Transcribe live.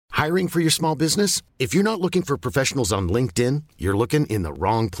Hiring for your small business? If you're not looking for professionals on LinkedIn, you're looking in the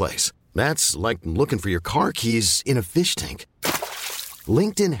wrong place. That's like looking for your car keys in a fish tank.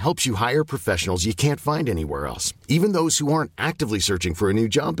 LinkedIn helps you hire professionals you can't find anywhere else, even those who aren't actively searching for a new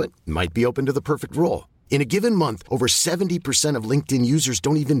job but might be open to the perfect role. In a given month, over 70% of LinkedIn users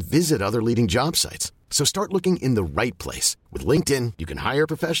don't even visit other leading job sites. So start looking in the right place. With LinkedIn, you can hire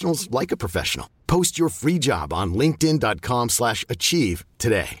professionals like a professional. Post your free job on linkedin.com/achieve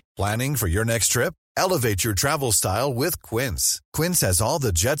today. Planning for your next trip? Elevate your travel style with Quince. Quince has all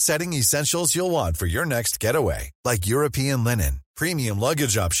the jet-setting essentials you'll want for your next getaway, like European linen, premium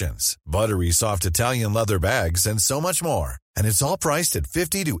luggage options, buttery soft Italian leather bags, and so much more. And it's all priced at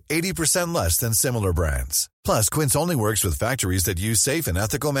 50 to 80% less than similar brands. Plus, Quince only works with factories that use safe and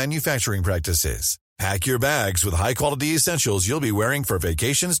ethical manufacturing practices. Pack your bags with high-quality essentials you'll be wearing for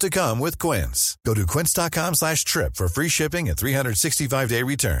vacations to come with Quince. Go to quince.com/trip for free shipping and 365-day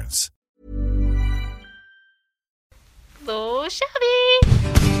returns. Då kör vi!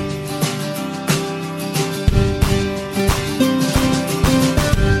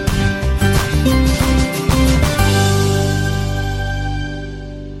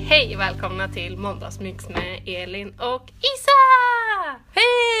 Hej, välkomna till Måndagsmix med Elin och Isa!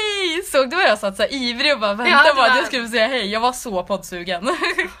 Hej! Såg du vad jag satt så ivrig och bara väntade på att jag skulle säga hej? Jag var så poddsugen.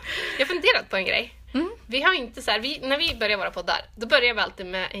 Jag har funderat på en grej. Vi har inte så här, när vi börjar våra poddar, då börjar vi alltid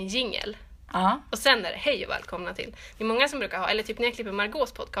med en jingle. Och sen är det hej och välkomna till. Det är många som brukar ha, eller typ när jag klipper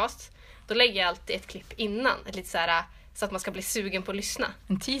Margaux podcast, då lägger jag alltid ett klipp innan, ett lite så här, så att man ska bli sugen på att lyssna.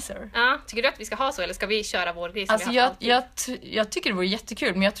 En teaser. Ja, tycker du att vi ska ha så eller ska vi köra vår grej som alltså vi har alltid? jag tycker det vore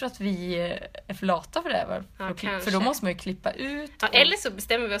jättekul, men jag tror att vi är för lata för det. För då måste man ju klippa ut. Ja, eller så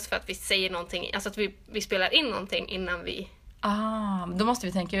bestämmer vi oss för att vi säger någonting, alltså att vi spelar in någonting innan vi... Då måste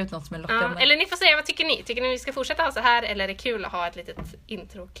vi tänka ut något som är lockande. Eller ni får säga, vad tycker ni? Tycker ni vi ska fortsätta ha så här eller är det kul att ha ett litet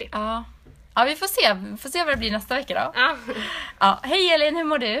introklipp? Ja, vi får se. Vi får se vad det blir nästa vecka då. Hej Elin, hur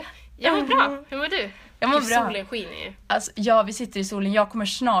mår du? Jag mår bra. Hur mår du? Jag mår bra. Solen skiner ju. Alltså, vi sitter i solen. Jag kommer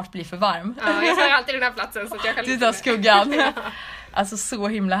snart bli för varm. Ja, jag tar alltid den här platsen så att jag kan du tar skuggan. Alltså så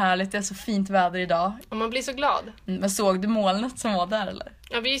himla härligt. Det är så fint väder idag. Och man blir så glad. Men såg du molnet som var där eller?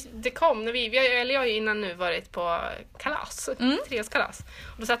 Ja, det kom när jag har ju innan nu varit på kalas. Treårskalas.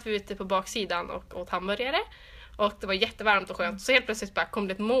 Och då satt vi ute på baksidan och åt hamburgare. Och det var jättevarmt och skönt. Så helt plötsligt bara kom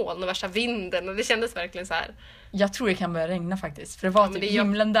det ett moln och värsta vinden. Och det kändes verkligen så här. Jag tror det kan börja regna faktiskt. För det var typ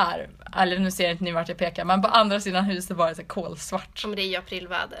himlen där. Eller nu ser jag inte ni vart jag pekar. Men på andra sidan huset var det så kolsvart. Ja, men det är ju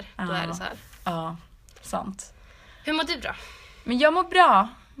aprilväder. Då är det så här. Ja, sant. Hur mår du då? Men jag mår bra.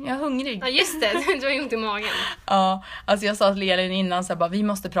 Jag är hungrig. Ja, just det. Du har ju ont i magen. Ja, alltså jag sa till Elin innan så här, bara, vi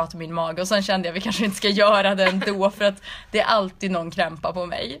måste prata om min mage. Och sen kände jag att vi kanske inte ska göra det ändå. För att det är alltid någon krämpa på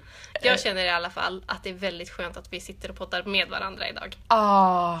mig. Jag känner i alla fall att det är väldigt skönt att vi sitter och poddar med varandra idag.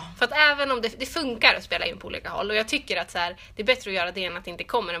 För att även om det funkar att spela in på olika håll. Och jag tycker att så här, det är bättre att göra det än att det inte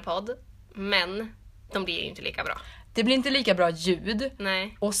kommer en podd. Men de blir ju inte lika bra. Det blir inte lika bra ljud.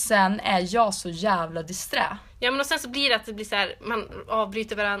 Nej. Och sen är jag så jävla disträ. Ja, men och sen så blir det att det blir så här, man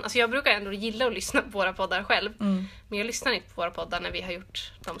avbryter varandra. Alltså jag brukar ändå gilla att lyssna på våra poddar själv. Men jag lyssnar inte på våra poddar när vi har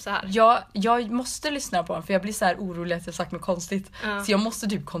gjort dem så här. Jag måste lyssna på dem för jag blir så här orolig att jag sagt något konstigt. Så jag måste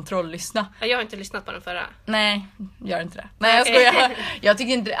typ kontrolllyssna. Ja, jag har inte lyssnat på den förra. Nej, gör inte det. Nej, jag skojar. Jag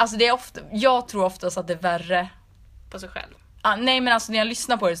tycker inte, alltså det är ofta, jag tror oftast att det är värre på sig själv. Nej, men alltså när jag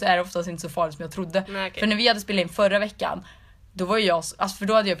lyssnar på det så är det oftast inte så farligt som jag trodde. Nej, okay. För när vi hade spelat in förra veckan, då var jag, alltså för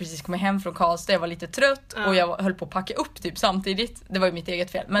då hade jag precis kommit hem från Karlstad, jag var lite trött och jag höll på att packa upp typ samtidigt. Det var ju mitt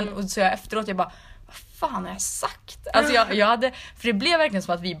eget fel. Men så jag efteråt, jag bara, vad fan har jag sagt? Alltså jag hade, för det blev verkligen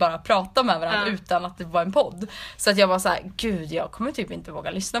som att vi bara pratade med varandra utan att det var en podd. Så att jag var så här, gud, jag kommer typ inte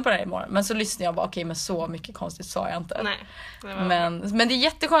våga lyssna på det här imorgon. Men så lyssnade jag bara, okej, men så mycket konstigt sa jag inte. Nej, men det är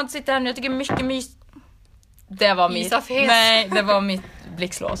jätteskönt att sitta här nu, jag tycker mycket det var mitt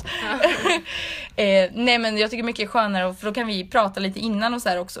blixtlås. Nej, men jag tycker mycket skönare, för då kan vi prata lite innan och så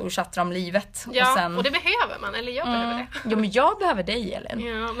här också och chatta om livet. Ja, och, sen... och det behöver man, eller jag behöver det. Ja, men jag behöver dig, Elin.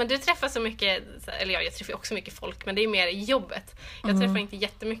 Ja, men du träffar så mycket, eller jag träffar också mycket folk, men det är mer i jobbet. Jag träffar inte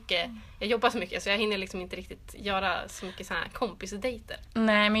jättemycket, jag jobbar så mycket så jag hinner liksom inte riktigt göra så mycket så här kompisdejter.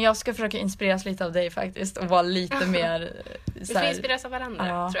 Nej, men jag ska försöka inspireras lite av dig faktiskt och vara lite mer så här... Vi får inspireras av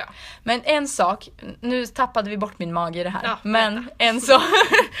varandra, tror jag. Men en sak, nu tappade vi bort min mage i det här, men en sak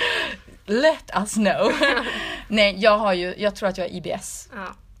let us know. Nej, jag tror att jag har IBS.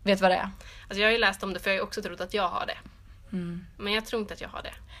 Vet du vad det är? Alltså jag har ju läst om det, för jag har ju också trott att jag har det. Men jag tror inte att jag har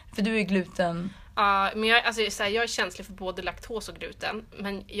det. För du är gluten. Ja, men jag är känslig för både laktos och gluten.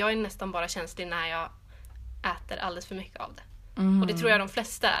 Men jag är nästan bara känslig när jag äter alldeles för mycket av det. Och det tror jag de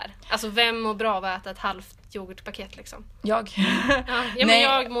flesta är. Alltså vem mår bra av att äta ett halvt yoghurtpaket liksom? Jag.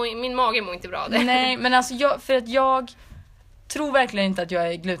 Men min mage mår inte bra av det. Nej, men alltså jag tror verkligen inte att jag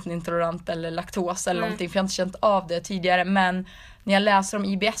är glutenintolerant eller laktos eller någonting, för jag har inte känt av det tidigare, men när jag läser om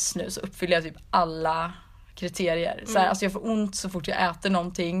IBS nu så uppfyller jag typ alla kriterier. Så här, alltså jag får ont så fort jag äter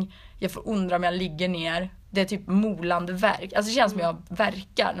någonting, jag får undra om jag ligger ner, det är typ molande värk. Alltså det känns som jag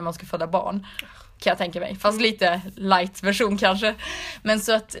verkar när man ska föda barn, kan jag tänka mig, fast lite light version kanske. Men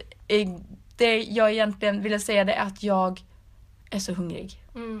så att det jag egentligen ville säga det är att jag är så hungrig.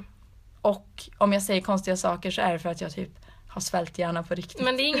 Och om jag säger konstiga saker så är det för att jag typ har svält gärna på riktigt.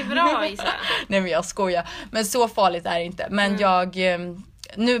 Men det är inget bra, Isa. Nej, men jag skojar. Men så farligt är det inte. Men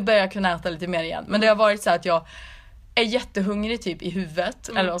nu börjar jag kunna äta lite mer igen. Men det har varit så att jag är jättehungrig typ i huvudet,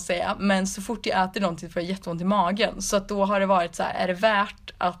 eller vad säger jag. Men så fort jag äter någonting får jag jätteont i magen. Så att då har det varit så här, är det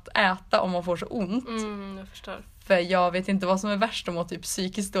värt att äta om man får så ont? Jag förstår. För jag vet inte vad som är värst, om att typ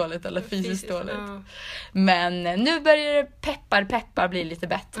psykiskt dåligt eller fysiskt dåligt. Men nu börjar det peppar bli lite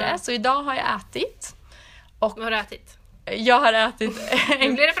bättre. Så idag har jag ätit. Och vad har du ätit? Jag har ätit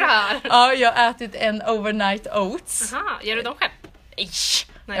Hur blir det för det här? Ja, jag har ätit en overnight oats. Aha, gör du dem själv?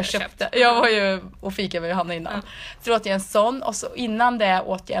 Nej, jag köpte. Jag var ju och fikade med Johanna innan. Så åt jag en sån, och så innan det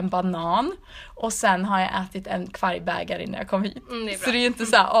åt jag en banan. Och sen har jag ätit en kvargbägare innan jag kom hit. Så det är inte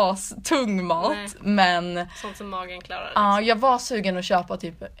så här tung mat. Nej. Men sånt som magen klarar. Liksom. Ja, jag var sugen att köpa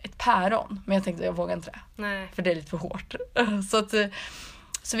typ ett päron. Men jag tänkte jag vågar inte det. Nej. För det är lite för hårt.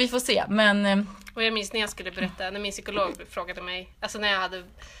 Så vi får se. Men och jag minns när jag skulle berätta, när min psykolog frågade mig, alltså när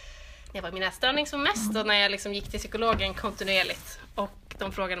jag var i min ätstörning som mest, och när jag liksom gick till psykologen kontinuerligt, och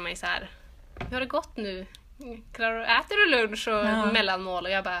de frågade mig så här: hur har det gått nu? Äter du lunch och mellanmål?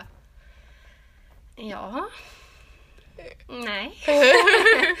 Och jag bara, ja, nej.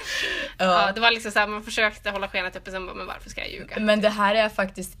 Ja, det var liksom så här, man försökte hålla skenet uppe, sen bara, men varför ska jag ljuga? Men det här är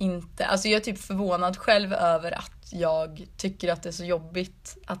faktiskt inte, alltså jag är typ förvånad själv över att jag tycker att det är så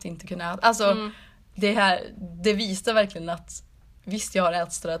jobbigt att inte kunna äta. Alltså det visar verkligen att visst, jag har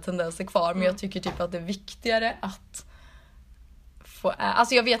ätstörda tendenser kvar, men jag tycker typ att det är viktigare att få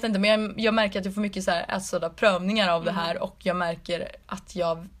alltså jag vet inte, men jag märker att jag får mycket så här ätstörda prövningar av det här, och jag märker att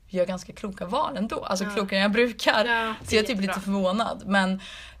jag gör ganska kloka val ändå, alltså klokare än jag brukar. Så jag är typ lite förvånad, men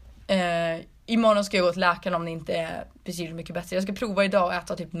imorgon ska jag gå till läkaren om det inte är betydligt mycket bättre. Jag ska prova idag att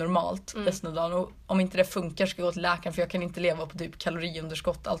äta typ normalt resten av dagen, och om inte det funkar ska jag gå till läkaren, för jag kan inte leva på typ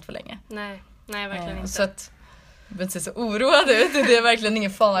kaloriunderskott allt för länge. Nej, verkligen inte. Så att jag behöver inte se så oroad ut, det är verkligen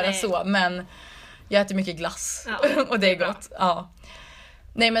ingen fara så, men jag äter mycket glass och det är gott. Ja.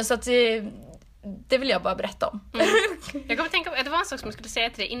 Nej, men så att det vill jag bara berätta om. Jag kommer tänka på, det var en sak som jag skulle säga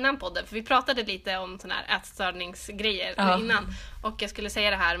till dig innan podden, för vi pratade lite om såna här ätstörningsgrejer innan, och jag skulle säga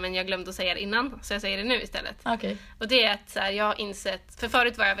det här men jag glömde att säga det innan, så jag säger det nu istället. Okay. Och det är att så här, jag har insett, för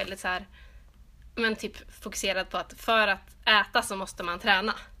förut var jag väldigt så här, men typ fokuserad på att för att äta så måste man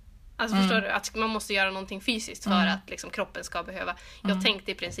träna. Alltså förstår du, att man måste göra någonting fysiskt för att liksom kroppen ska behöva. Jag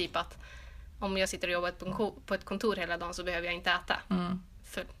tänkte i princip att om jag sitter och jobbar på ett kontor hela dagen så behöver jag inte äta.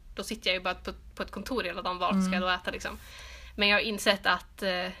 För då sitter jag ju bara på ett kontor hela dagen, var ska jag då äta liksom. Men jag har insett att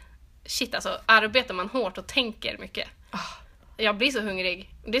alltså arbetar man hårt och tänker mycket. Jag blir så hungrig.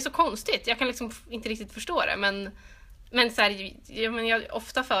 Det är så konstigt. Jag kan liksom inte riktigt förstå det, men så här, jag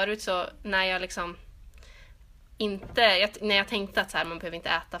ofta förut så när jag liksom när jag tänkte att så här, man behöver inte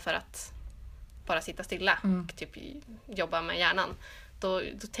äta för att bara sitta stilla och typ jobba med hjärnan, då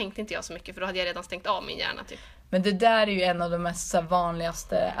tänkte inte jag så mycket, för då hade jag redan stängt av min hjärna typ. Men det där är ju en av de mest så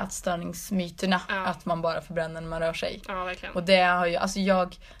vanligaste ätstörningsmyterna, att man bara förbränner när man rör sig. Ja, verkligen. Och det har ju, alltså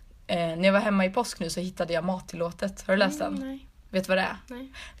när jag var hemma i påsk nu så hittade jag Mattillåtet. Har du läst den? Nej. Vet du vad det är?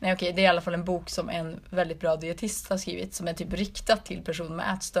 Nej, okej, det är i alla fall en bok som en väldigt bra dietist har skrivit, som är typ riktat till personer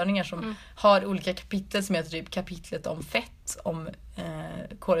med ätstörningar som har olika kapitel som heter typ kapitlet om fett, om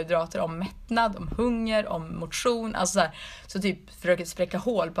kolhydrater, om mättnad, om hunger, om motion, alltså så typ försöker spräcka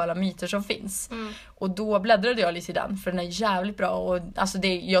hål på alla myter som finns. Och då bläddrade jag lite i den, för den är jävligt bra, och alltså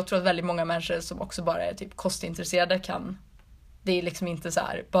jag tror att väldigt många människor som också bara är typ kostintresserade kan. Det är liksom inte så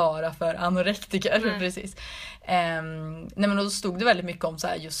här bara för anorektiker. Precis. Nej, men då stod det väldigt mycket om så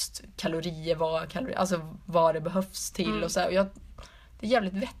här just kalorier, alltså vad det behövs till och så här. Och det är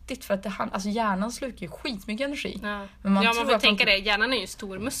jävligt vettigt, för att alltså hjärnan slukar ju skitmycket energi. Men man får tänka det, hjärnan är ju en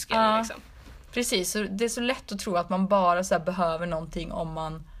stor muskel liksom. Precis, så det är så lätt att tro att man bara så här behöver någonting om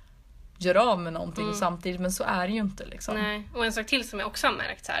man gör av med någonting samtidigt, men så är det ju inte liksom. Nej, och en sak till som jag också har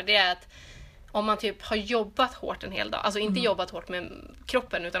märkt så här, det är att om man typ har jobbat hårt en hel dag, alltså inte jobbat hårt med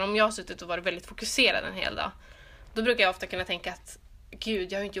kroppen, utan om jag har suttit och varit väldigt fokuserad en hel dag, då brukar jag ofta kunna tänka att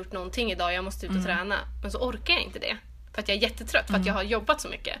gud, jag har inte gjort någonting idag, jag måste ut och träna, men så orkar jag inte det. för att jag är jättetrött, för att jag har jobbat så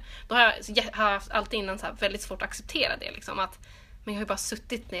mycket. Då har jag alltid innan så här väldigt svårt att acceptera det. Liksom, att, men jag har ju bara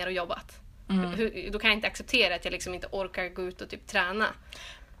suttit ner och jobbat. Då kan jag inte acceptera att jag liksom inte orkar gå ut och typ träna.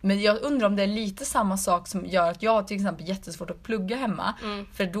 Men jag undrar om det är lite samma sak som gör att jag har till exempel jättesvårt att plugga hemma.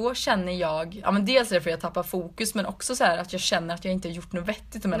 För då känner jag, ja men dels är det för att jag tappar fokus, men också så här att jag känner att jag inte har gjort något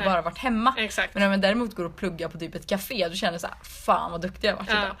vettigt om jag bara varit hemma. Exakt. Men om jag däremot går och pluggar på typ ett café, då känner jag så här, fan vad duktig jag har varit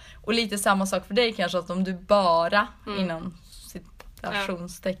idag. Och lite samma sak för dig kanske, att om du bara inom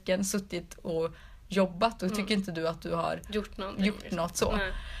citationstecken suttit och jobbat, då tycker inte du att du har gjort något så.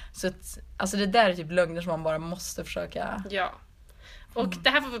 Så att, alltså det där är typ lögner som man bara måste försöka... Ja. Och det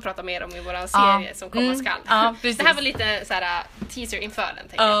här får vi prata mer om i våran serie som komma skall. Ja, det här var lite så här teaser inför den,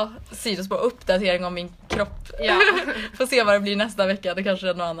 tänker jag. Ja, sidospår, uppdatering om min kropp. Ja. Får se vad det blir nästa vecka. Det kanske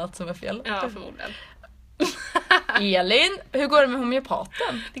är något annat som är fel. Ja, förmodligen. Elin, hur går det med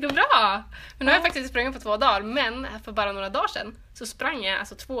homeopaten? Det går bra. Men nu har jag faktiskt sprungit på 2 dagar. Men för bara några dagar sedan så sprang jag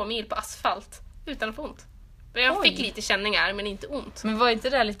alltså 2 mil på asfalt utan att få ont. Jag fick lite känningar, men inte ont. Men var inte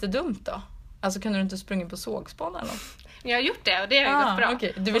det där lite dumt då? Alltså kunde du inte sprungit på sågspån eller något? Jag har gjort det och det har gått bra.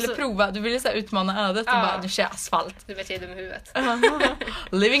 Okay. Du ville prova, du ville så här utmana ödet och bara, du kör asfalt. Du vet, jag är dum i huvudet.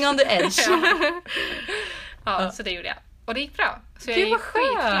 Living on the edge. Så det gjorde jag. Och det gick bra. Så det var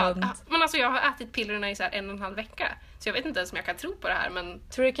skönt. Men alltså jag har ätit pillerna i så här 1,5 vecka. Så jag vet inte ens om jag kan tro på det här, men...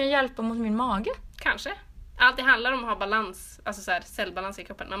 Tror du det kan hjälpa mot min mage? Kanske. Allt det handlar om att ha balans, alltså så här cellbalans i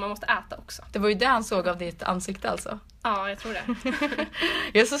kroppen, men man måste äta också. Det var ju det han såg av ditt ansikte alltså. Ja, jag tror det.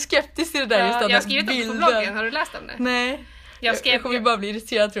 Jag är så skeptisk till det där. Jag har skrivit om det på bloggen, har du läst om det? Nej. Jag kommer bara bli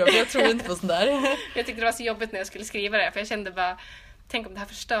irriterad tror jag, för jag tror inte på sånt där. Jag tyckte det var så jobbigt när jag skulle skriva det, för jag kände bara, tänk om det här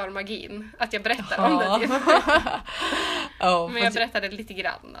förstör magin, att jag berättar om det. Men jag berättade lite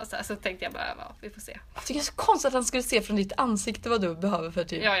grann, så tänkte jag bara, vi får se. Jag tycker det är så konstigt att han skulle se från ditt ansikte vad du behöver för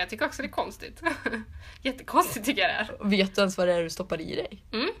typ. Ja, jag tycker också det är konstigt. Jättekonstigt tycker jag det är. Vet du ens vad det är du stoppar i dig?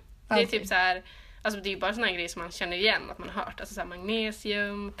 Det är typ så här, alltså det är ju bara såna här grejer som man känner igen, att man har hört. Alltså så här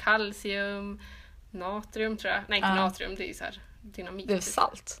magnesium, kalcium, natrium tror jag. Nej, inte natrium, det är ju så här dynamit. Det är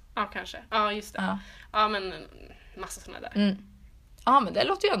salt. Ja, kanske. Ja, just det. Ja, men massa såna där. Ja, men det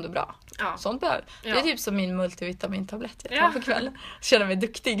låter ju ändå bra. Ja. Sånt behöver. Det är typ som min multivitamintablett jag tar på kvällen. Känner mig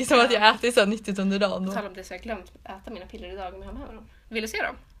duktig, som att jag äter så nyttigt under dagen. Tala om det, så jag glömt äta mina piller idag om jag har med dem. Vill du se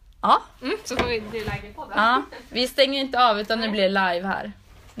dem? Ja. Så får vi bli live på det. Ja, vi stänger inte av utan nu blir det live här.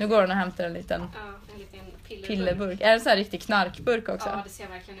 Nu går den och hämtar en liten pillerburk. Är det en sån här riktig knarkburk också? Ja, det ser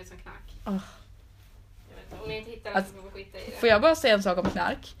verkligen ut som knark. Jag vet inte, om jag inte hittar den så får vi skita i det. Får jag bara säga en sak om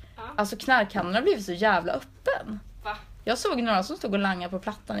knark? Alltså knarkhandeln har blivit så jävla öppen. Va? Jag såg några som stod och langade på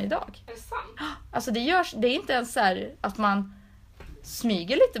plattan idag. Är det sant? Alltså det är inte ens så här att man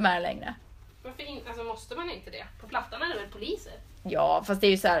smyger lite med det längre. Varför alltså måste man inte det? På plattan är det väl poliser? Ja, fast det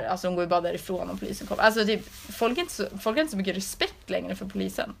är ju så här, alltså de går ju bara därifrån om polisen kommer. Alltså typ, folk har inte så mycket respekt längre för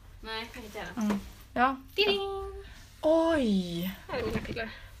polisen. Nej, inte gärna. Ja. Ding! Oj! Här är mina piller.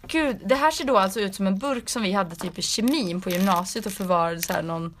 Gud, det här ser då alltså ut som en burk som vi hade typ i kemin på gymnasiet och förvarade så här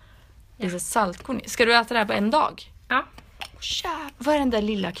någon saltkorn i. Ska du äta det här på en dag? Ja. Vad är den där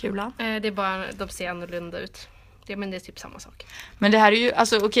lilla kulan? Det är bara, de ser annorlunda ut. Men det är typ samma sak. Men det här är ju,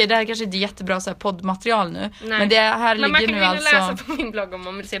 alltså okej, det här kanske inte är jättebra så här poddmaterial nu. Nej. Men det här ligger nu alltså... Men man kan ju läsa på min blogg om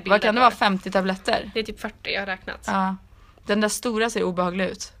man vill se bilder. Vad kan det vara, 50 tabletter? Det är typ 40, jag har räknat. Ja. Den där stora ser obehaglig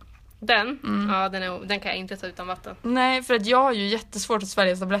ut. Den? Ja, den kan jag inte ta utan vatten. Nej, för att jag har ju jättesvårt att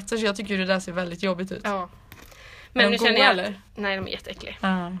svälja tabletter, så jag tycker det där ser väldigt jobbigt ut. Ja. Men nu känner jag... Eller? Nej, de är jätteäckliga.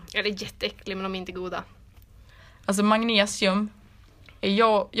 Eller jätteäckliga, men de är inte goda. Alltså magnesium.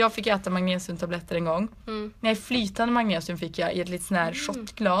 Jag fick äta magnesiumtabletter en gång. Nej, flytande magnesium fick jag i ett litet sån här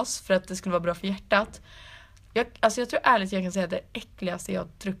shotglas för att det skulle vara bra för hjärtat. Jag tror ärligt jag kan säga att det är det äckligaste jag har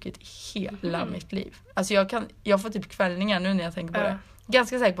druckit i hela mitt liv. Alltså jag får typ kvällningar nu när jag tänker på det.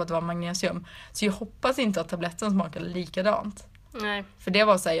 Ganska säker på att det var magnesium. Så jag hoppas inte att tabletten smakade likadant. Nej. För det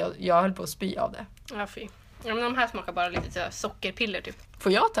var så här, jag höll på att spy av det. Ja, fy. Ja, men de här smakar bara lite så sockerpiller typ.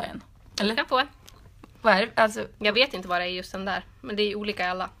 Får jag ta en? Eller? Jag kan få en. Vad är det? Alltså... Jag vet inte vad det är just den där. Men det är olika i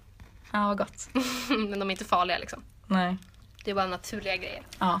alla. Ja, vad gott. Men de är inte farliga liksom. Nej. Det är bara naturliga grejer.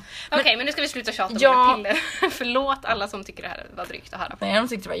 Ja. Okej, men nu ska vi sluta tjata om mina piller. Förlåt alla som tycker det här var drygt att höra på. Nej, de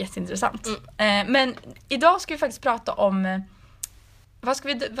tyckte det var jätteintressant. Men idag ska vi faktiskt prata om... Vad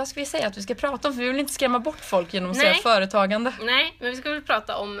ska vi säga att vi ska prata om? För vi vill inte skrämma bort folk genom att säga företagande. Nej, men vi ska väl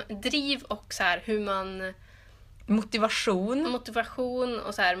prata om driv och så här hur man... Motivation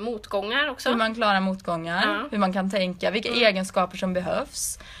och så här motgångar också. Hur man klarar motgångar. Hur man kan tänka. Vilka egenskaper som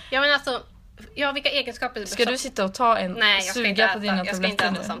behövs. Ja, men alltså... Ja, vilka egenskaper behövs. Ska du sitta och ta en suga på dina tabletter nu? Jag ska inte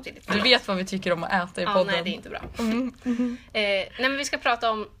äta samtidigt. Du vet vad vi tycker om att äta i podden. Nej, det är inte bra. Nej, men vi ska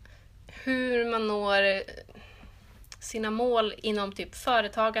prata om hur man når sina mål inom typ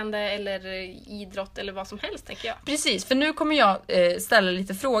företagande eller idrott eller vad som helst, tänker jag. Precis, för nu kommer jag ställa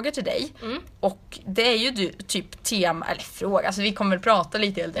lite frågor till dig. Och det är ju typ tema, eller fråga, alltså vi kommer prata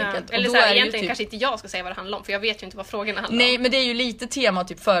lite helt enkelt. Eller och så här, är egentligen typ... kanske inte jag ska säga vad det handlar om, för jag vet ju inte vad frågorna handlar om. Nej, men det är ju lite tema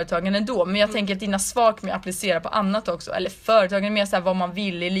typ företagande ändå. Men jag tänker att dina svar kommer jag applicera på annat också. Eller företagande, mer så här vad man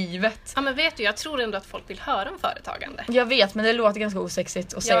vill i livet. Ja, men vet du, jag tror ändå att folk vill höra om företagande. Jag vet, men det låter ganska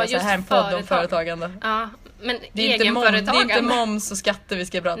osexigt att säga så här en podd om företagande. Ja, men det är egenföretagande. Det är inte moms och skatter vi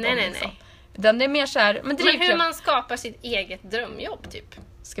ska prata om. Nej. Den är mer så här, men hur man skapar sitt eget drömjobb typ.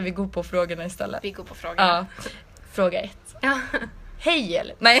 Ska vi gå på frågorna istället? Vi går på frågorna. Ja. Fråga 1. Ja. Hej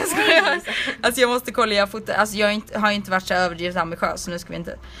Elin. Nej, jag skojar. Alltså jag måste kolla, jag har inte varit så överdrivet ambitiös, så nu ska vi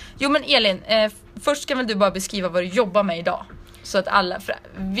inte. Jo men Elin, först kan väl du bara beskriva vad du jobbar med idag. Så att alla,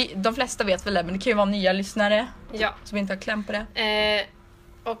 de flesta vet väl det, men det kan ju vara nya lyssnare som inte har kläm på det.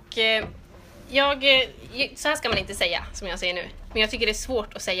 Så här ska man inte säga, som jag säger nu. Men jag tycker det är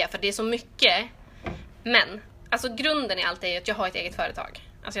svårt att säga, för det är så mycket. Men, alltså grunden i allt är att jag har ett eget företag.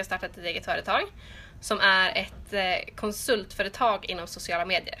 Alltså jag har startat ett eget företag som är ett konsultföretag inom sociala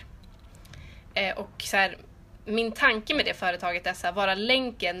medier. Och så här, min tanke med det företaget är att vara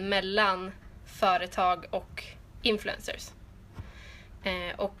länken mellan företag och influencers.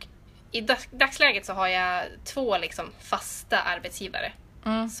 Och i dagsläget så har jag 2 liksom fasta arbetsgivare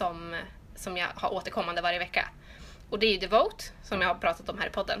som jag har återkommande varje vecka. Och det är ju Devote, som jag har pratat om här i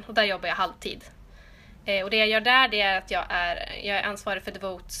podden. Och där jobbar jag halvtid. Och det jag gör där, det är att jag är ansvarig för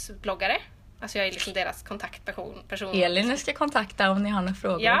Devotes bloggare. Alltså jag är liksom deras kontaktperson. Elin ska kontakta om ni har några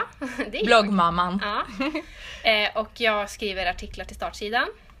frågor. Ja, det är bloggmamman. Ja. Och jag skriver artiklar till startsidan.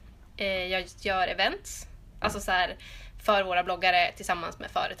 Jag gör events. Alltså så här, för våra bloggare tillsammans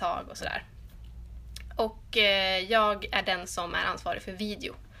med företag och sådär. Och jag är den som är ansvarig för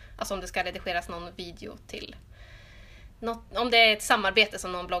video. Alltså om det ska redigeras någon video till om det är ett samarbete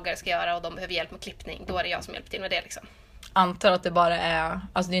som någon bloggare ska göra och de behöver hjälp med klippning, då är det jag som hjälper till med det liksom. Antar att det bara är,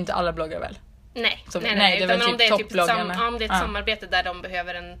 alltså det är inte alla bloggare väl? Nej, det är väl typ toppbloggarna. Om det är ett samarbete där de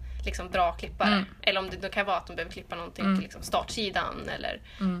behöver en liksom bra klippare, eller om det kan vara att de behöver klippa någonting till liksom startsidan eller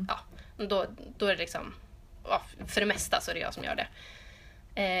då är det liksom för det mesta så är det jag som gör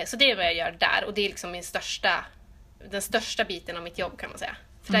det. Så det är vad jag gör där, och det är liksom den största biten av mitt jobb kan man säga.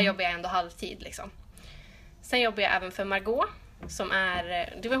 För där jobbar jag ändå halvtid liksom. Sen jobbar jag även för Margot,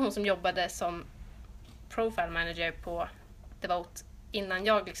 det var hon som jobbade som profile manager på Devote innan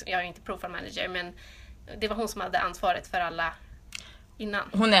jag är inte profile manager, men det var hon som hade ansvaret för alla innan.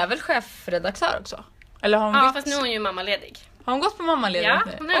 Hon är väl chefredaktör också? Eller har hon fast nu är hon ju mammaledig. Har hon gått på mammaledig? Ja,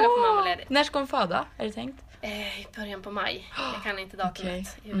 hon har gått på mammaledig. När ska hon föda? Är det tänkt? I början på maj. Jag kan inte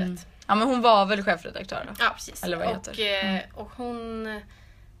datumet i huvudet. Ja, men hon var väl chefredaktör då? Ja, precis. Eller vad heter? Och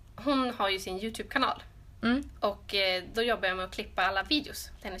hon har ju sin YouTube-kanal. Och då jobbar jag med att klippa alla videos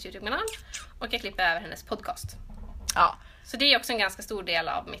till hennes YouTube-kanal. Och jag klipper även hennes podcast. Ja. Så det är också en ganska stor del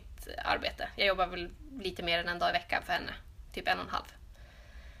av mitt arbete. Jag jobbar väl lite mer än en dag i veckan för henne. Typ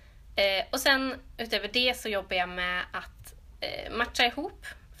 1,5. Och sen utöver det så jobbar jag med att matcha ihop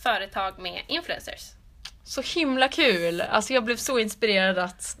företag med influencers. Så himla kul! Alltså jag blev så inspirerad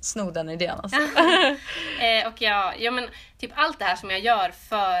att sno den idén. Alltså. Och men typ allt det här som jag gör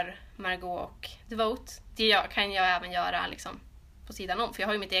för Margot och Devote, det kan jag även göra liksom på sidan om. För jag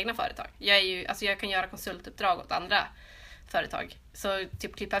har ju mitt egna företag. Jag kan göra konsultuppdrag åt andra företag. Så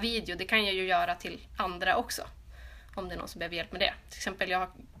typ klippa video, det kan jag ju göra till andra också. Om det är någon som behöver hjälp med det. Till exempel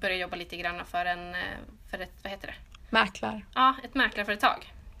jag börjar jobba lite grann för ett, vad heter det? Mäklare. Ja, ett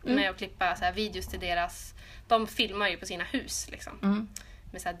mäklarföretag. Med att klippa så här videos till deras... De filmar ju på sina hus liksom.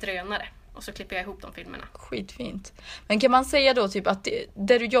 Med så här drönare. Och så klipper jag ihop de filmerna. Skitfint. Men kan man säga då typ att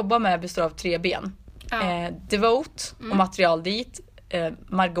det du jobbar med består av 3 ben? Devote och material dit.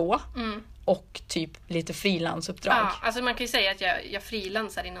 Margot. Och typ lite frilansuppdrag. Ja, alltså man kan ju säga att jag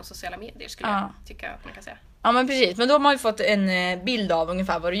frilansar inom sociala medier skulle jag tycka att man kan säga. Ja men precis, men då har man ju fått en bild av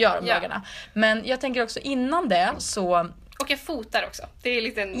ungefär vad du gör om dagarna. Men jag tänker också innan det så... Och jag fotar också. Det är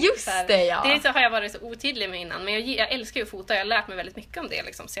lite just så här, det, ja. Det har jag varit så otydlig med innan. Men jag älskar ju att fota. Jag har lärt mig väldigt mycket om det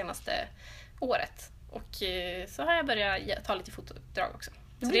liksom, senaste året. Och så har jag börjat ta lite fotouppdrag också.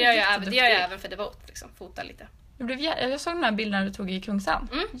 Så det gör jag även för Devote. Liksom, fota lite. Jag såg de här bilderna du tog i Kungsan.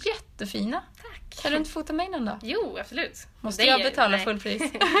 Jättefina. Tack. Kan du inte fota mig någon dag? Jo, absolut. Måste jag betala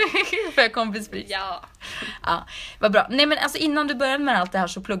fullpris? För kompispris? Ja. Ja, vad bra. Nej men alltså innan du började med allt det här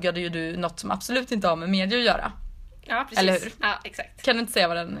så pluggade ju du något som absolut inte har med media att göra. Ja, precis. Eller hur? Ja, exakt. Kan du inte säga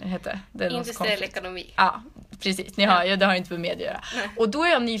vad den heter? Industriell ekonomi. Ja, precis. Det har inte med media att göra. Nej. Och då är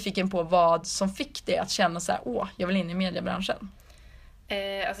jag nyfiken på vad som fick dig att känna så här, jag vill in i mediebranschen.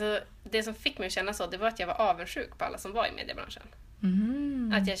 Alltså, det som fick mig att känna så, det var att jag var avundsjuk på alla som var i mediebranschen.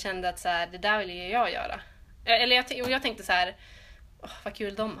 Att jag kände att så här, det där vill ju jag göra. Eller jag tänkte så här, vad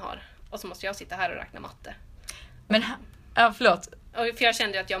kul de har. Och så måste jag sitta här och räkna matte. Men, förlåt. För jag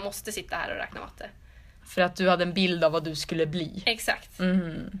kände att jag måste sitta här och räkna matte. För att du hade en bild av vad du skulle bli. Exakt.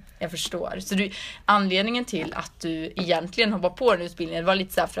 Jag förstår. Så anledningen till att du egentligen hoppade på den utbildningen var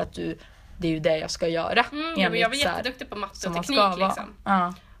lite så här för att det är ju det jag ska göra. Jag var jätteduktig på matte och teknik liksom.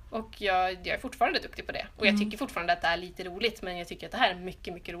 Och jag är fortfarande duktig på det. Och jag tycker fortfarande att det är lite roligt. Men jag tycker att det här är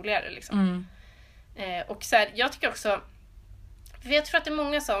mycket, mycket roligare liksom. Och så här, jag tycker också, för jag tror att det är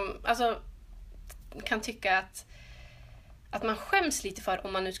många som kan tycka att man skäms lite för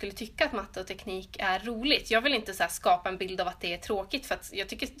om man nu skulle tycka att matte och teknik är roligt. Jag vill inte så här skapa en bild av att det är tråkigt, för att jag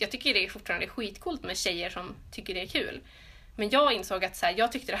tycker det är fortfarande skitcoolt med tjejer som tycker det är kul. Men jag insåg att så här,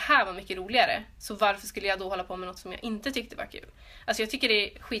 jag tyckte det här var mycket roligare, så varför skulle jag då hålla på med något som jag inte tyckte var kul? Alltså jag tycker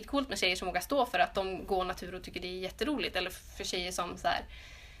det är skitcoolt med tjejer som vågar stå för att de går natur och tycker det är jätteroligt, eller för tjejer som så här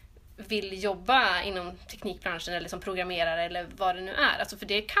vill jobba inom teknikbranschen eller som programmerare eller vad det nu är. Alltså för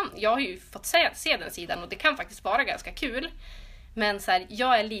jag har ju fått se den sidan och det kan faktiskt vara ganska kul. Men så här,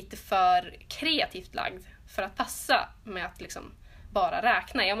 jag är lite för kreativt lagd för att passa med att liksom bara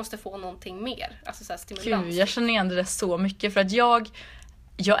räkna. Jag måste få någonting mer. Alltså så här stimulans. Gud, jag känner igen det så mycket för att jag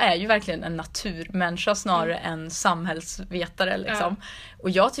är ju verkligen en naturmänniska snarare än samhällsvetare liksom. Och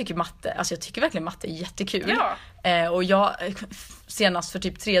jag tycker verkligen matte är jättekul. Och jag senast för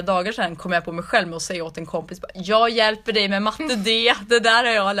typ 3 dagar sedan kom jag på mig själv med att säga åt en kompis, jag hjälper dig med matte det där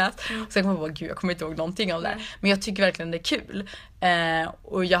har jag läst. Och sen kom jag på, gud jag kommer inte ihåg någonting av det. Men jag tycker verkligen det är kul.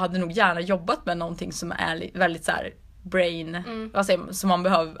 Och jag hade nog gärna jobbat med någonting som är väldigt så här brain, som man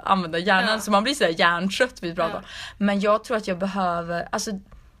behöver använda hjärnan, så man blir så här hjärntrött vid pratar. Men jag tror att jag behöver,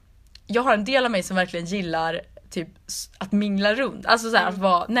 jag har en del av mig som verkligen gillar typ att mingla runt, alltså så här, att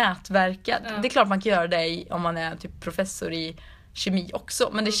vara nätverkad. Det är klart man kan göra det om man är typ professor i kemi också,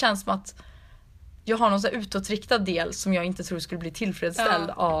 men det känns som att jag har någon så här utåtriktad del som jag inte tror skulle bli tillfredsställd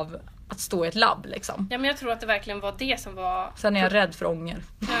av att stå i ett labb liksom. Ja, men jag tror att det verkligen var det som var... Sen är jag rädd för ånger.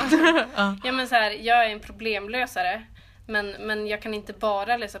 Ja, men så här, jag är en problemlösare. Men jag kan inte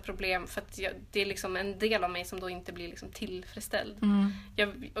bara lösa problem för att det är liksom en del av mig som då inte blir liksom tillfredsställd.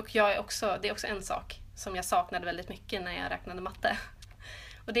 Jag är också, det är också en sak som jag saknade väldigt mycket när jag räknade matte.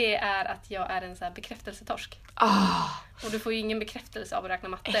 Och det är att jag är en så här bekräftelsetorsk. Och du får ju ingen bekräftelse av att räkna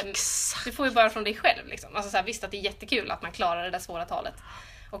matte. Exakt. Du får ju bara från dig själv liksom. Alltså så här, visst att det är jättekul att man klarar det där svåra talet.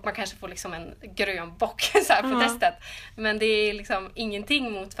 Och man kanske får liksom en grön bock så här på testet. Men det är liksom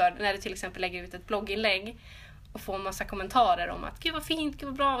ingenting mot för när du till exempel lägger ut ett blogginlägg och får en massa kommentarer om att gud vad fint, gud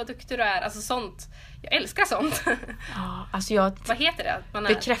vad bra, vad duktig du är. Alltså sånt. Jag älskar sånt. Vad heter det?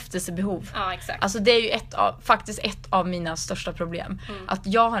 Bekräftelsebehov. Ja, exakt. Alltså det är ju faktiskt ett av mina största problem. Att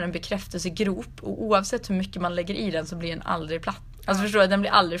jag har en bekräftelsegrop och oavsett hur mycket man lägger i den så blir den aldrig platt. Alltså förstår jag, den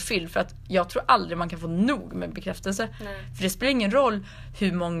blir aldrig fylld för att jag tror aldrig man kan få nog med bekräftelse. Nej. För det spelar ingen roll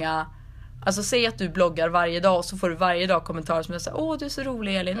hur många, alltså säg att du bloggar varje dag och så får du varje dag kommentarer som säger åh du är så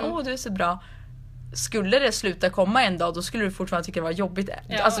rolig Elin, åh du är så bra. Skulle det sluta komma en dag då skulle du fortfarande tycka det var jobbigt.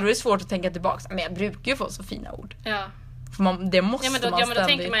 Alltså då är det svårt att tänka tillbaka, men jag brukar ju få så fina ord. För det måste man ständigt. Men då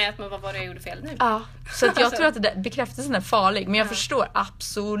tänker man ju att vad var det jag gjorde fel nu? Så att jag tror att bekräftelsen är farlig, men jag förstår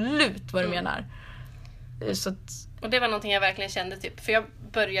absolut vad du menar. Så att... Och det var någonting jag verkligen kände typ, för jag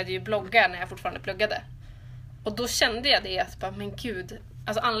började ju blogga när jag fortfarande pluggade. Och då kände jag det att bara, men gud,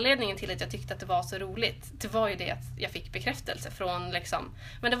 alltså anledningen till att jag tyckte att det var så roligt, det var ju det att jag fick bekräftelse från liksom,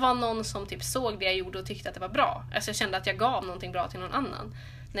 men det var någon som typ såg det jag gjorde och tyckte att det var bra. Alltså jag kände att jag gav någonting bra till någon annan.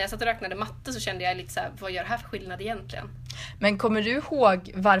 När jag satt och räknade matte så kände jag lite så här, vad gör det här för skillnad egentligen? Men kommer du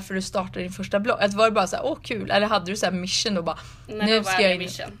ihåg varför du startade din första blogg? Att var det bara så här, åh kul, eller hade du så här mission då bara, nej, nu ska jag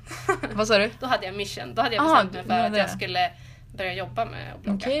mission. Vad sa du? Då hade jag mission. Då hade jag bestämt mig för att jag skulle börja jobba med att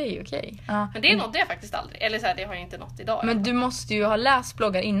blogga. Okej. Men det nådde jag faktiskt aldrig. Eller så här, det har jag inte nått idag. Men du måste ju ha läst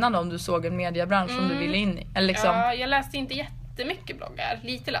bloggar innan om du såg en mediebransch som du ville in i. Eller liksom... Ja, jag läste inte jättemycket bloggar.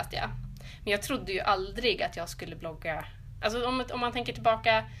 Lite läste jag. Men jag trodde ju aldrig att jag skulle blogga. Alltså om man tänker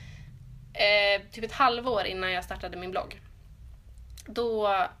tillbaka typ ett halvår innan jag startade min blogg.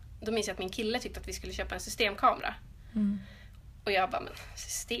 Då minns jag att min kille tyckte att vi skulle köpa en systemkamera. Och jag bara, men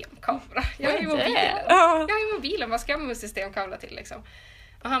systemkamera? Jag har ju mobilen. Vad ska man med systemkamera till liksom?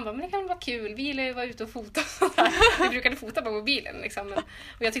 Och han bara, men det kan vara kul. Vi gillar ju att vara ute och fota. Vi brukade fota på mobilen liksom.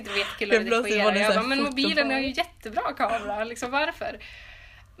 Och jag tyckte det var jättekul att redigera. Jag bara, men mobilen är ju jättebra kamera. Liksom, varför?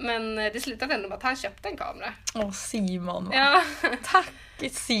 Men det slutade ändå med att han köpte en kamera. Simon. Ja. Tack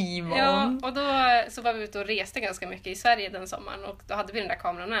Simon. Ja, och då så var vi ute och reste ganska mycket i Sverige den sommaren. Och då hade vi den där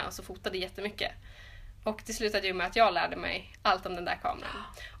kameran med och så fotade jättemycket. Och det slutade ju med att jag lärde mig allt om den där kameran.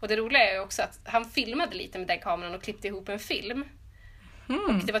 Och det roliga är ju också att han filmade lite med den kameran och klippte ihop en film.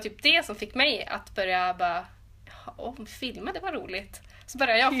 Och det var typ det som fick mig att börja bara, filma, det var roligt. Så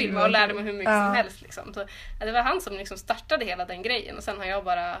började jag filma och lärde mig hur mycket som helst. Liksom. Så, det var han som liksom startade hela den grejen. Och sen har jag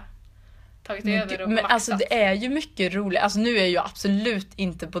bara tagit över och men maxat. alltså det är ju mycket roligt. Alltså nu är jag absolut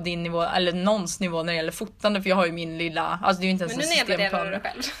inte på din nivå eller någons nivå när det gäller fotande, för jag har ju min lilla, alltså det är ju inte ens men en nu nedvärderar du dig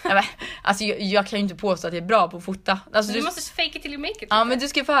systemkamera. själv. Nej, men, alltså jag kan ju inte påstå att jag är bra på att fota. Alltså, Du måste fake it till you make it. Ja, men du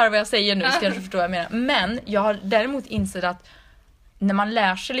ska få höra vad jag säger nu så kanske du förstår vad jag menar. Men jag har däremot insett att när man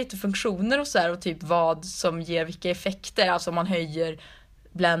lär sig lite funktioner och så här, och typ vad som ger vilka effekter, alltså om man höjer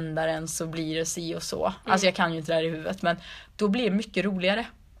bländaren så blir det si och så. Alltså jag kan ju inte det här i huvudet, men då blir det mycket roligare.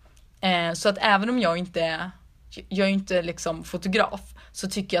 Så att även om jag är inte liksom fotograf, så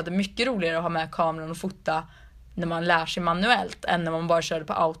tycker jag att det är mycket roligare att ha med kameran och fota när man lär sig manuellt än när man bara körde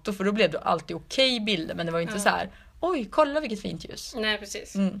på auto, för då blev det alltid okej bilder, men det var ju inte så här, oj, kolla vilket fint ljus. Nej,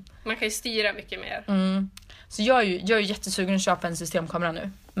 precis. Man kan ju styra mycket mer. Så jag är ju jättesugen att köpa en systemkamera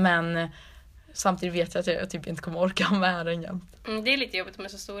nu, men samtidigt vet jag att jag typ inte kommer orka med den jämt. Det är lite jobbigt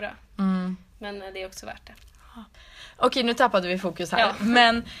med så stora. Men det är också värt det. Okej, nu tappade vi fokus här.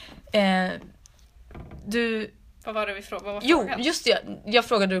 Men du... Vad var det vi frågade? Jo, just det. Jag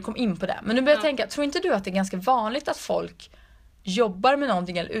frågade, du kom in på det. Men nu börjar jag tänka, tror inte du att det är ganska vanligt att folk jobbar med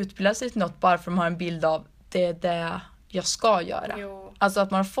någonting eller utbildar sig till något bara för att de har en bild av det jag ska göra? Jo. Alltså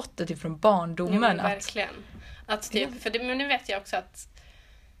att man har fått det från barndomen. Jo, verkligen. Att typ, men nu vet jag också att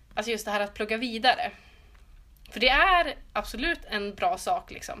alltså just det här att plugga vidare. För det är absolut en bra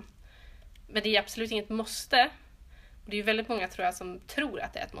sak liksom. Men det är absolut inget måste. Det är ju väldigt många, tror jag, som tror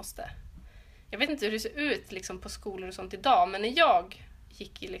att det är ett måste. Jag vet inte hur det ser ut liksom, på skolor och sånt idag, men när jag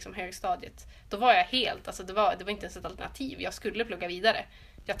gick i liksom, högstadiet, då var jag helt, alltså det var inte ens ett alternativ. Jag skulle plugga vidare.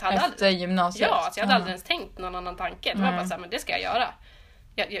 Efter gymnasiet? Ja, alltså jag hade aldrig ens tänkt någon annan tanke. Det var bara så här, men det ska jag göra.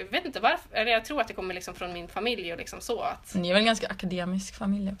 Jag vet inte varför, eller jag tror att det kommer liksom från min familj och liksom så att... Ni är väl en ganska akademisk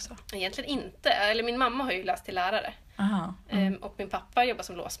familj också? Egentligen inte, eller min mamma har ju läst till lärare. Aha. Och min pappa jobbar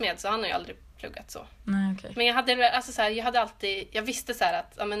som låsmed, så han har ju aldrig pluggat så. Nej, okay. Men jag visste så här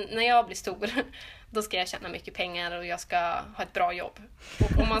att när jag blir stor, då ska jag tjäna mycket pengar och jag ska ha ett bra jobb.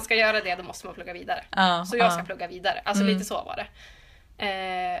 Och om man ska göra det, då måste man plugga vidare. Så jag ska plugga vidare, alltså lite så var det.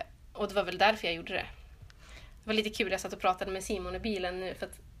 Och det var väl därför jag gjorde det. Det var lite kul, jag satt och pratade med Simon i bilen nu för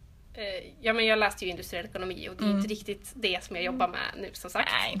att jag läste ju industriell ekonomi och det är inte riktigt det som jag jobbar med nu, som sagt.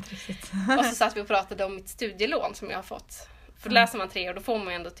 Nej, inte riktigt. Och så satt vi och pratade om mitt studielån som jag har fått. För läser man 3 år, då får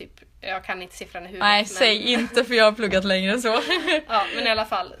man ändå typ, jag kan inte siffran i huvudet. Nej, säg inte, för jag har pluggat längre så. Ja, men i alla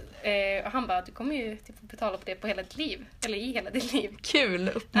fall. Och han bara, du kommer ju typ betala på det på hela ditt liv. Eller i hela ditt liv. Kul,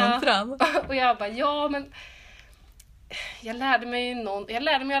 uppmuntran. Ja. Och jag bara, men jag lärde mig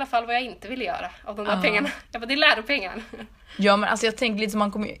i alla fall vad jag inte ville göra av de där pengarna. Jag bara, det är läropengar. Ja, men alltså jag tänker lite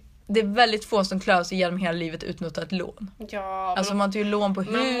som det är väldigt få som klarar sig genom hela livet utan att ta ett lån. Ja, alltså man tar ju lån på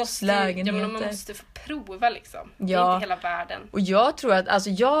hus, lägenheter. Ja, men man måste få prova liksom. Ja. Det är inte hela världen. Och jag tror att, alltså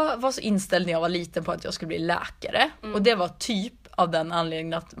jag var så inställd när jag var liten på att jag skulle bli läkare. Och det var typ av den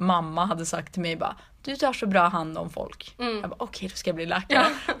anledningen att mamma hade sagt till mig bara, du tar så bra hand om folk. Jag bara, okej, då ska jag bli läkare.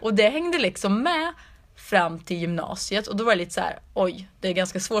 Ja. Och det hängde liksom med fram till gymnasiet, och då var det lite så här: oj, det är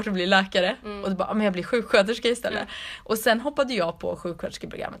ganska svårt att bli läkare. Och då bara, men jag blir sjuksköterska istället. Och sen hoppade jag på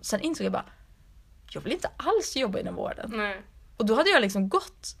sjuksköterskeprogrammet. Sen insåg jag bara, jag vill inte alls jobba inom vården. Nej. Och då hade jag liksom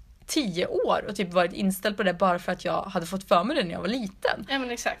gått 10 år och typ varit inställd på det bara för att jag hade fått för mig det när jag var liten. Ja,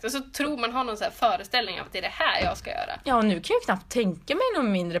 men exakt. Och så tror man har någon så här föreställning av att det är det här jag ska göra. Ja, och nu kan jag knappt tänka mig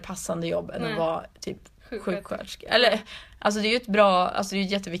någon mindre passande jobb än att vara typ sjuksköterska. Eller, alltså det är ju det är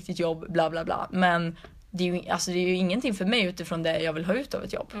ett jätteviktigt jobb, bla bla bla. Men det är ju ingenting för mig utifrån det jag vill ha ut av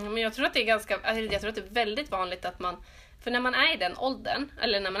ett jobb. Men jag tror att det är väldigt vanligt att man, för när man är i den åldern,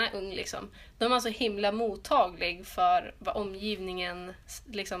 eller när man är ung liksom, då är man så himla mottaglig för vad omgivningen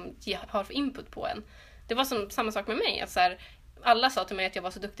liksom har för input på en. Det var samma sak med mig, att så här, alla sa till mig att jag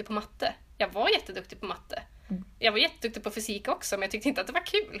var så duktig på matte. Jag var jätteduktig på matte. Jag var jätteduktig på fysik också, men jag tyckte inte att det var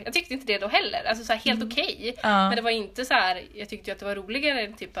kul. Jag tyckte inte det då heller. Alltså så här, helt okej. Men det var inte så här, jag tyckte ju att det var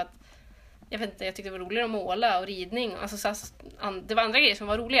roligare typ att jag tyckte det var roligare att måla och ridning. Alltså så här, det var andra grejer som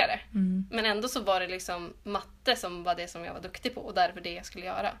var roligare. Men ändå så var det liksom matte som var det som jag var duktig på, och därför det jag skulle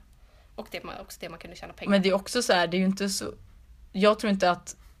göra. Och det också det man kunde tjäna pengar. Men det är också så här, det är ju inte så, jag tror inte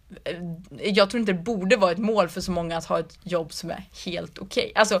det borde vara ett mål för så många att ha ett jobb som är helt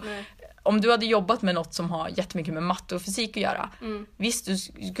okej. Alltså, om du hade jobbat med något som har jättemycket med matte och fysik att göra, visst, du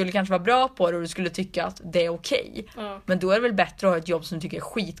skulle kanske vara bra på det och du skulle tycka att det är okej. Men då är det väl bättre att ha ett jobb som du tycker är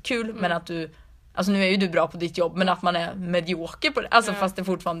skitkul, men att du Alltså nu är ju du bra på ditt jobb, men att man är medioker på det. Alltså fast det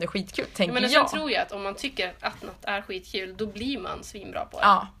fortfarande är skitkul, tänker jag. Men sen tror jag att om man tycker att något är skitkul, då blir man svinbra på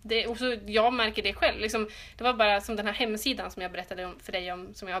det. Ja. Och så jag märker det själv. Liksom, det var bara som den här hemsidan som jag berättade för dig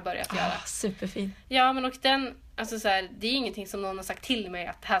om, som jag har börjat göra. Superfin. Ja, men och den, alltså så här, det är ingenting som någon har sagt till mig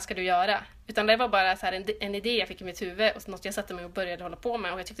att det här ska du göra. Utan det var bara så här en idé jag fick i mitt huvud och något jag satte mig och började hålla på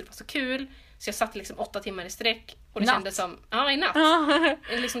med. Och jag tyckte det var så kul. Så jag satt liksom 8 timmar i sträck. Och det kändes som, i natt.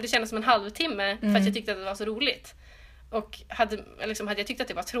 Liksom, det kändes som en halvtimme för att jag tyckte att det var så roligt. Och hade jag tyckt att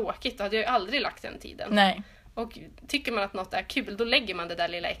det var tråkigt, då hade jag ju aldrig lagt den tiden. Nej. Och tycker man att något är kul, då lägger man det där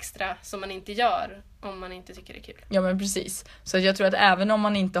lilla extra som man inte gör om man inte tycker det är kul. Ja, men precis. Så jag tror att även om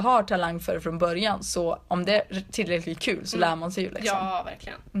man inte har talang för det från början, så om det är tillräckligt kul så lär man sig ju liksom. Ja,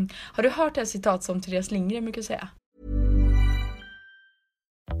 verkligen. Har du hört ett citat som Therese Lindgren brukar säga?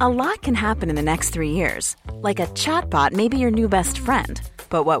 A lot can happen in the next 3 years. Like a chatbot may be your new best friend.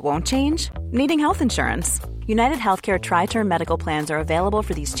 But what won't change? Needing health insurance. United Healthcare Tri-Term Medical Plans are available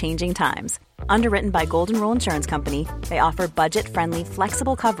for these changing times. Underwritten by Golden Rule Insurance Company, they offer budget-friendly,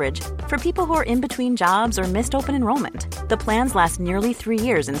 flexible coverage for people who are in between jobs or missed open enrollment. The plans last nearly 3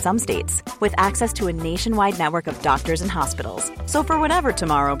 years in some states, with access to a nationwide network of doctors and hospitals. So for whatever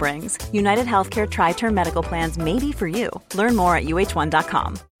tomorrow brings, United Healthcare Tri-Term Medical Plans may be for you. Learn more at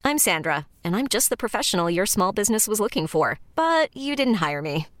uh1.com. I'm Sandra, and I'm just the professional your small business was looking for. But you didn't hire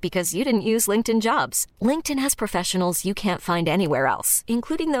me because you didn't use LinkedIn Jobs. LinkedIn has professionals you can't find anywhere else,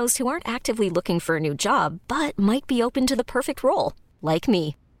 including those who aren't actively looking for a new job, but might be open to the perfect role, like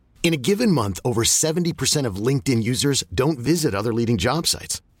me. In a given month, over 70% of LinkedIn users don't visit other leading job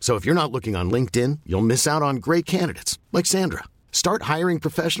sites. So if you're not looking on LinkedIn, you'll miss out on great candidates like Sandra. Start hiring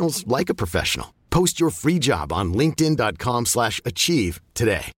professionals like a professional. Post your free job on linkedin.com/achieve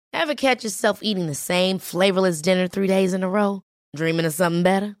today. Ever catch yourself eating the same flavorless dinner 3 days in a row? Dreaming of something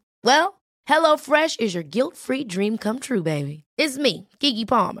better? Well, HelloFresh is your guilt-free dream come true, baby. It's me, Keke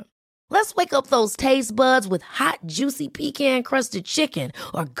Palmer. Let's wake up those taste buds with hot, juicy pecan-crusted chicken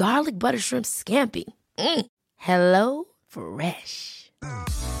or garlic butter shrimp scampi. Hello Fresh.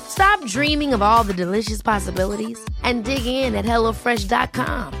 Stop dreaming of all the delicious possibilities and dig in at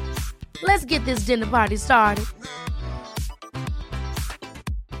HelloFresh.com. Let's get this dinner party started.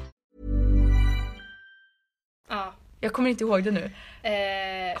 Jag kommer inte ihåg det nu.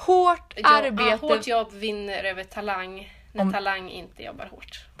 Hårt arbete. Hårt jobb vinner över talang. När talang inte jobbar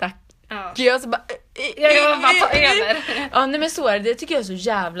hårt. Tack. Ja. Gud, jag så bara... Jag bara ta över. Ja, nej men så är det. Det tycker jag är så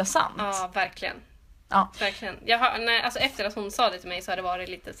jävla sant. Ja, verkligen. Ja. Verkligen. Alltså efter att hon sa det till mig så har det varit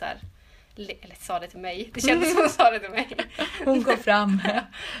lite så här... Eller sa det till mig. Det kändes som hon sa det till mig. Hon kom fram.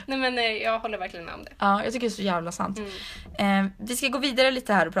 Nej, men jag håller verkligen med om det. Ja, jag tycker det är så jävla sant. Vi ska gå vidare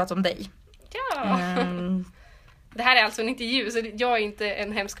lite här och prata om dig. Ja. Det här är alltså en intervju, så jag är inte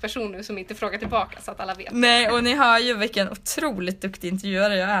en hemsk person nu som inte frågar tillbaka, så att alla vet. Nej, och ni hör ju vilken otroligt duktig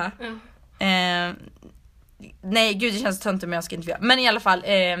intervjuare jag är. Ja. Nej, gud, det känns töntigt om jag ska intervjua. Men i alla fall,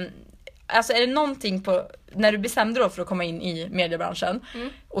 alltså är det någonting på, när du bestämde då för att komma in i mediebranschen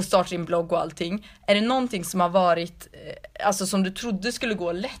och starta din blogg och allting, är det någonting som har varit, alltså som du trodde skulle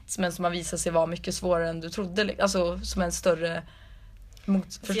gå lätt, men som har visat sig vara mycket svårare än du trodde, alltså som en större...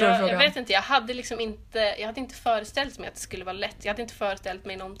 Jag vet inte, jag hade inte föreställt mig att det skulle vara lätt. Jag hade inte föreställt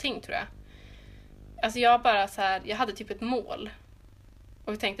mig någonting, tror jag. Alltså jag bara så här, jag hade typ ett mål.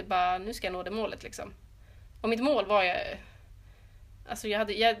 Och vi tänkte bara, nu ska jag nå det målet liksom. Och mitt mål var alltså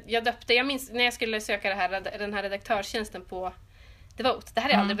jag minns när jag skulle söka den här redaktörstjänsten på Devote. Det här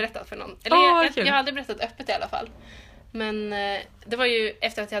har jag aldrig berättat för någon. Eller jag har aldrig berättat öppet i alla fall. Men det var ju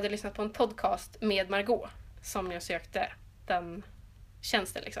efter att jag hade lyssnat på en podcast med Margot som jag sökte den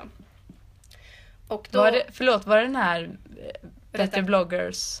tjänsten liksom. Och då... Var det den här Better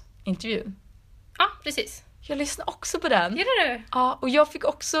Bloggers intervjun? Ja, precis. Jag lyssnade också på den. Gör du? Ja, och jag fick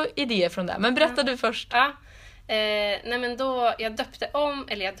också idéer från det. Men berätta du först. Ja. Nej men då,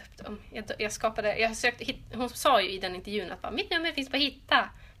 hon sa ju i den intervjun att mitt nummer finns på Hitta,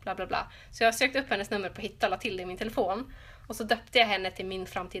 bla bla bla. Så jag sökte upp hennes nummer på Hitta och la till det i min telefon. Och så döpte jag henne till min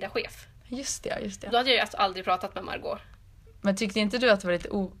framtida chef. Just det. Då hade jag ju alltså aldrig pratat med Margot. Men tyckte inte du att det var lite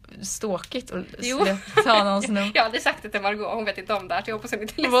ståkigt att ta någons nummer? Jag hade sagt det till Margot, hon vet inte om det här. Jag hoppas hon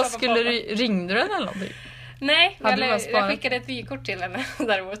inte lyssnar. Vad skulle du, ringde du henne eller någonting? Nej, jag skickade ett vykort till henne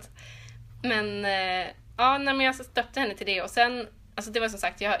däremot. Men jag stöpte henne till det. Och sen, alltså det var som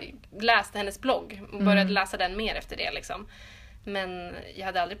sagt, jag läste hennes blogg och började läsa den mer efter det liksom. Men jag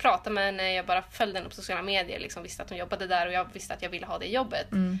hade aldrig pratat med henne, jag bara följde henne på sociala medier, liksom, visste att hon jobbade där och jag visste att jag ville ha det jobbet.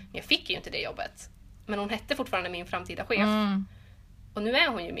 Men jag fick ju inte det jobbet. Men hon hette fortfarande min framtida chef. Och nu är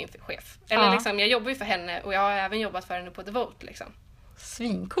hon ju min chef. Eller liksom, jag jobbar ju för henne och jag har även jobbat för henne på Devote liksom.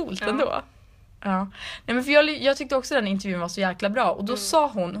 Svincoolt ändå. Ja. Nej, men för jag tyckte också den intervjun var så jäkla bra. Och då sa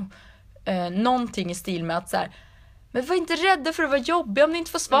hon någonting i stil med att så här, men var inte rädda för att vara jobbig. Om ni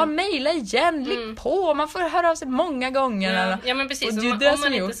inte får svar, mejla igen. Ligg på, man får höra av sig många gånger. Ja men precis, och om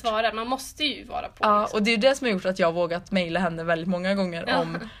man inte svarar, man måste ju vara på. Ja, liksom. Och det är det som har gjort att jag har vågat mejla henne väldigt många gånger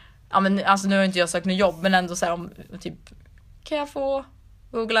om, ja men alltså nu har inte jag sökt något jobb, men ändå så här om typ, kan jag få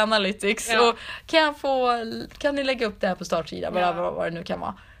Google Analytics och kan ni lägga upp det här på startsidan, vad det nu kan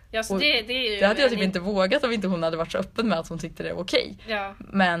vara. Ja, så det hade jag typ inte vågat om inte hon hade varit så öppen med att hon tyckte det var okej. Ja.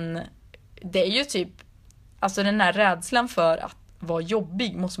 Men det är ju typ, alltså den här rädslan för att vara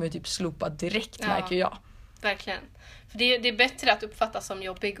jobbig måste man ju typ slopa direkt, märker jag. Verkligen. För det är bättre att uppfattas som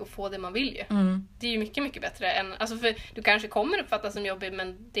jobbig och få det man vill ju. Det är ju mycket, mycket bättre än, alltså för du kanske kommer uppfattas som jobbig,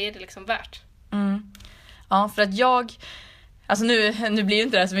 men det är det liksom värt. Ja, för att alltså nu blir det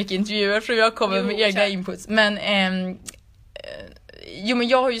inte det så mycket intervjuer, för jag kommer med egna inputs. Men men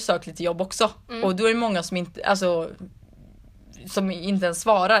jag har ju sökt lite jobb också. Och då är det många som inte ens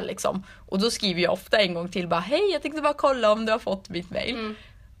svarar liksom. Och då skriver jag ofta en gång till bara, hej, jag tänkte bara kolla om du har fått mitt mail.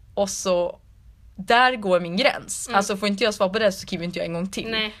 Och så där går min gräns. Alltså får inte jag svar på det så skriver inte jag en gång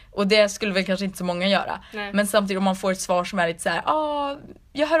till. Nej. Och det skulle väl kanske inte så många göra. Nej. Men samtidigt om man får ett svar som är lite så här,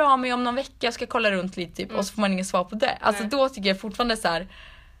 jag hör av mig om någon vecka, jag ska kolla runt lite typ, och så får man ingen svar på det. Alltså då tycker jag fortfarande så här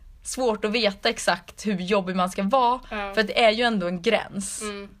svårt att veta exakt hur jobbig man ska vara. För att det är ju ändå en gräns.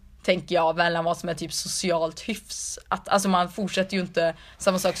 Tänker jag, mellan vad som är typ socialt hyfs. Alltså man fortsätter ju inte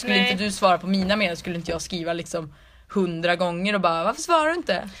samma sak. Skulle inte du svara på mina medel, skulle inte jag skriva liksom 100 gånger och bara, varför svarar du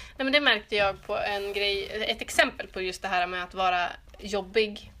inte? Nej, men det märkte jag på en grej, ett exempel på just det här med att vara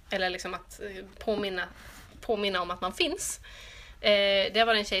jobbig, eller liksom att påminna om att man finns. Det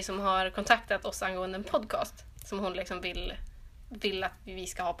var en tjej som har kontaktat oss angående en podcast som hon liksom vill att vi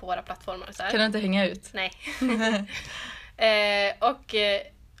ska ha på våra plattformar. Så här. Kan du inte hänga ut? Nej. Och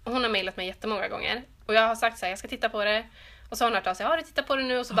hon har mejlat mig jättemånga gånger. Och jag har sagt så här, jag ska titta på det. Och så har hon hört av sig, har du tittat på det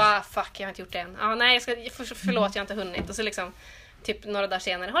nu? Och så bara, fuck, jag har inte gjort det än. Nej, förlåt, jag har inte hunnit. Och så liksom, typ några dagar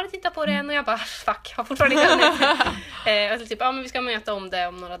senare, har du tittat på det än? Och jag bara, fuck, jag har fortfarande inte hunnit. Och så typ, men vi ska möta om det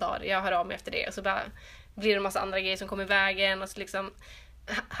om några dagar. Jag hör av mig efter det. Och så bara blir det en massa andra grejer som kommer i vägen. Och så liksom,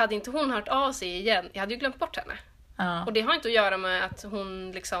 hade inte hon hört av sig igen, jag hade ju glömt bort henne. Och det har inte att göra med att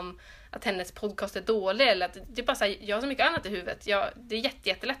hon liksom, att hennes podcast är dålig, eller att det är bara så här, jag har så mycket annat i huvudet. Det är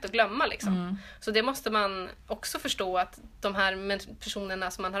jättelätt att glömma liksom. Så det måste man också förstå, att de här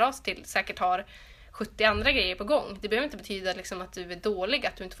personerna som man hör av sig till säkert har 70 andra grejer på gång. Det behöver inte betyda liksom att du är dålig,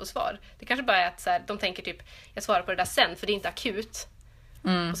 att du inte får svar. Det kanske bara är att så här, de tänker typ, jag svarar på det där sen för det är inte akut.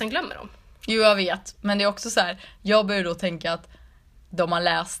 Och sen glömmer de. Jo, jag vet. Men det är också så här, jag börjar då tänka att de har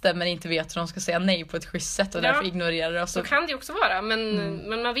läst det men inte vet hur de ska säga nej på ett schysst sätt och därför ignorerar det. Så kan det ju också vara,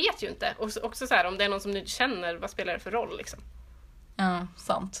 men man vet ju inte. Och också så här, om det är någon som du känner, vad spelar det för roll liksom? Ja,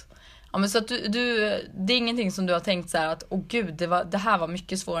 sant. Ja, men så att det är ingenting som du har tänkt så här att gud, det här var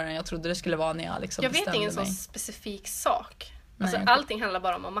mycket svårare än jag trodde det skulle vara när jag liksom bestämde mig. Jag vet ingen sån specifik sak. Alltså, allting handlar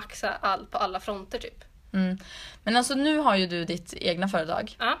bara om att maxa på alla fronter typ. Men alltså nu har ju du ditt egna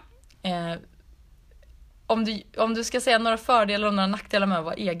företag. Ja. Om du ska säga några fördelar och några nackdelar med att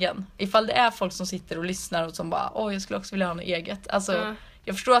vara egen. Ifall det är folk som sitter och lyssnar och som bara, jag skulle också vilja ha något eget. Alltså,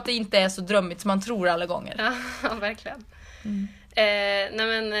 jag förstår att det inte är så drömmigt som man tror alla gånger. Ja, verkligen. Nej,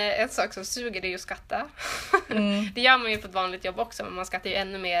 men en sak som suger, det är ju att skatta. Det gör man ju på ett vanligt jobb också, men man skattar ju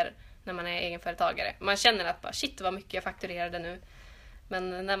ännu mer när man är egenföretagare. Man känner att bara, shit vad mycket jag fakturerade nu.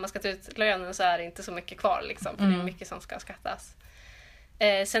 Men när man ska ta ut lönen så är det inte så mycket kvar liksom, för det är mycket som ska skattas.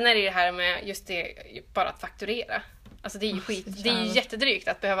 Sen är det ju det här med just det, bara att fakturera. Alltså det är ju det är ju jättedrygt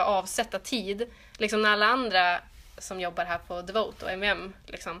att behöva avsätta tid. Liksom när alla andra som jobbar här på Devote och MVM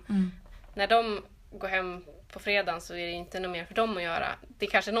liksom, när de går hem på fredagen så är det inte något mer för dem att göra. Det är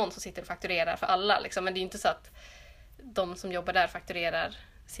kanske någon som sitter och fakturerar för alla liksom, men det är inte så att de som jobbar där fakturerar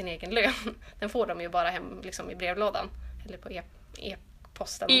sin egen lön. Den får de ju bara hem liksom i brevlådan eller på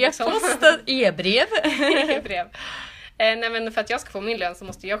e-posten. E-posten, e-brev. E-brev. Nej, men för att jag ska få min lön så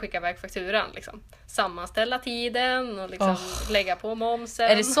måste jag skicka iväg fakturan liksom. Sammanställa tiden och liksom lägga på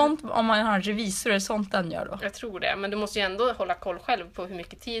momsen. Är det sånt, om man har en revisor, är det sånt den gör då? Jag tror det, men du måste ju ändå hålla koll själv på hur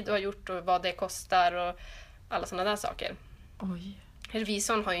mycket tid du har gjort och vad det kostar och alla sådana där saker. Oj.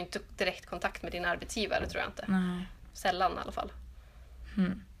 Revisorn har ju inte direkt kontakt med din arbetsgivare, tror jag inte. Nej. Sällan i alla fall.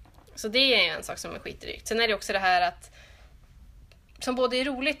 Så det är en sak som är skitdrygt. Sen är det också det här att som både är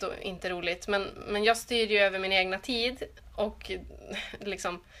roligt och inte roligt, men jag styr ju över min egna tid och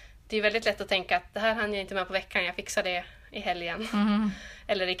liksom, det är väldigt lätt att tänka att det här hann jag inte med på veckan, jag fixar det i helgen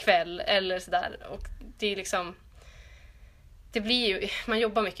eller ikväll eller sådär, och det är liksom, det blir ju, man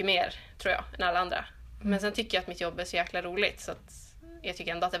jobbar mycket mer tror jag än alla andra, men sen tycker jag att mitt jobb är så jäkla roligt så att jag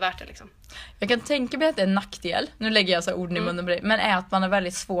tycker ändå att det är värt det liksom. Jag kan tänka mig att det är en nackdel, nu lägger jag så här orden i munnen på dig, men är att man är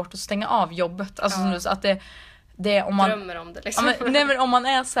väldigt svårt att stänga av jobbet. Alltså som du sa, att det om man drömmer om det liksom. Nej, men om man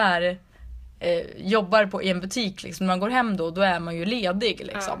är så här jobbar i en butik liksom, när man går hem då är man ju ledig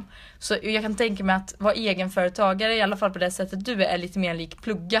liksom. Så jag kan tänka mig att vara egenföretagare, i alla fall på det sättet du är lite mer lik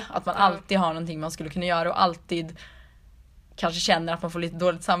plugga, att man alltid har någonting man skulle kunna göra och alltid kanske känner att man får lite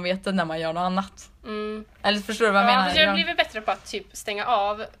dåligt samvete när man gör något annat. Eller förstår du vad jag menar? Jag har blivit bättre på att typ stänga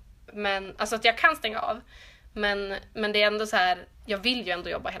av, men alltså att jag kan stänga av, men det är ändå så här, jag vill ju ändå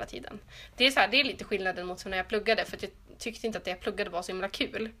jobba hela tiden. Det är så här, det är lite skillnaden mot när jag pluggade, för att jag tyckte inte att det jag pluggade var så himla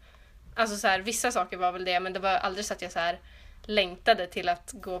kul. Alltså så här, vissa saker var väl det, men det var aldrig så att jag så här längtade till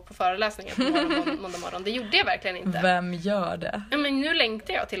att gå på föreläsningar på måndag morgon. Det gjorde jag verkligen inte. Vem gör det? Ja, men nu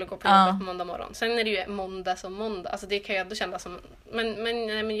längtar jag till att gå på jobbet på måndag morgon. Sen är det ju måndag som måndag. Alltså det kan jag ändå känna som...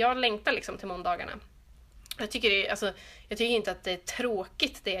 Men jag längtar liksom till måndagarna. Jag tycker inte att det är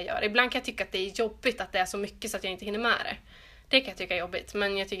tråkigt det jag gör. Ibland kan jag tycka att det är jobbigt att det är så mycket så att jag inte hinner med det. Det kan jag tycka är jobbigt.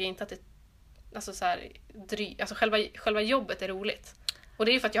 Men jag tycker inte att det... Alltså så här, själva jobbet är roligt. Och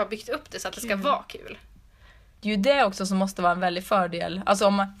det är ju för att jag har byggt upp det så att det ska vara kul. Det är ju det också som måste vara en väldig fördel. Alltså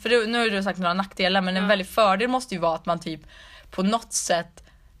nu har du sagt några nackdelar, men en väldig fördel måste ju vara att man typ på något sätt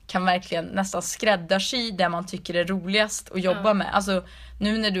kan verkligen nästan skräddarsy det man tycker är roligast att jobba med. Alltså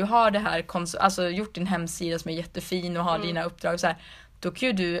nu när du har det här alltså gjort din hemsida som är jättefin och har dina uppdrag så här, då kan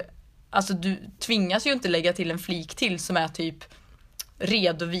ju du tvingas ju inte lägga till en flik till som är typ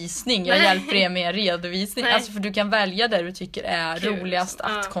redovisning. Jag hjälper er med redovisning. Alltså för du kan välja där du tycker är roligast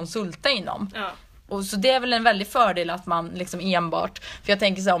att konsulta inom. Ja. Och så det är väl en väldig fördel att man liksom enbart, för jag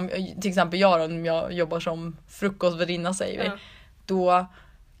tänker så här, om till exempel om jag jobbar som frukostvärdinna säger vi, då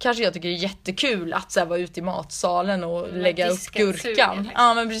kanske jag tycker det är jättekul att så här, vara ute i matsalen och lägga upp gurkan. Liksom.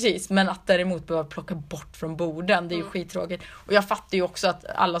 Ja men precis, men att däremot behöva plocka bort från borden, det är ju skittråkigt. Och jag fattar ju också att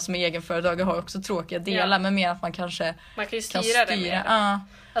alla som är egenföretagare har också tråkiga delar, men mer att man kanske kan ju styra det mer.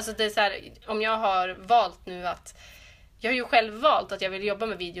 Alltså det är så här, om jag har valt nu att jag har ju själv valt att jag vill jobba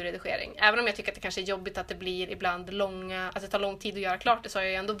med videoredigering. Även om jag tycker att det kanske är jobbigt att det blir ibland att det tar lång tid att göra klart det, så har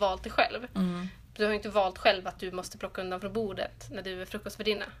jag ändå valt det själv. Du har ju inte valt själv att du måste plocka undan från bordet när du är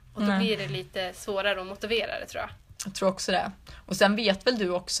frukostvärdinna. Och då blir det lite svårare att motivera det, tror jag. Jag tror också det. Och sen vet väl du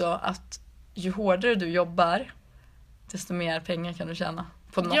också att ju hårdare du jobbar, desto mer pengar kan du tjäna.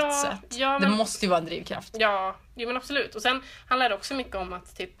 På något sätt. Ja, men det måste ju vara en drivkraft. Ja, men absolut. Och sen handlar det också mycket om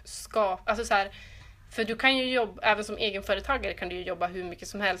att typ skapa... Alltså så här, för du kan ju jobba, även som egenföretagare kan du ju jobba hur mycket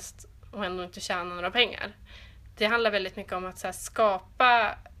som helst och ändå inte tjäna några pengar. Det handlar väldigt mycket om att så här,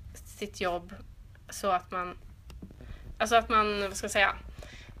 skapa sitt jobb så att man, vad ska jag säga,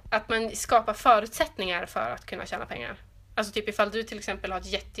 att man skapar förutsättningar för att kunna tjäna pengar. Alltså typ ifall du till exempel har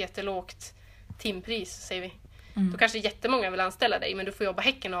ett jättelågt timpris, säger vi. Då kanske jättemånga vill anställa dig, men du får jobba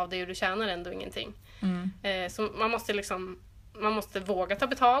häcken av det och du tjänar ändå ingenting. Så man måste våga ta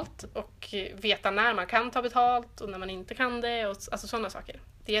betalt och veta när man kan ta betalt och när man inte kan det. Och, alltså sådana saker.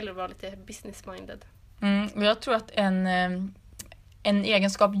 Det gäller att vara lite business-minded. Jag tror att en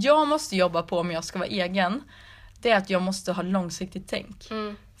egenskap jag måste jobba på om jag ska vara egen, det är att jag måste ha långsiktigt tänk.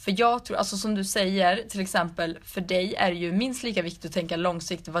 För jag tror, alltså som du säger, till exempel för dig är det ju minst lika viktigt att tänka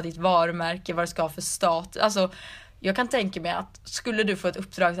långsiktigt vad ditt varumärke, vad det ska ha för stat. Alltså jag kan tänka mig att skulle du få ett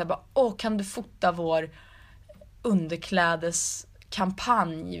uppdrag så här, bara, kan du fota vår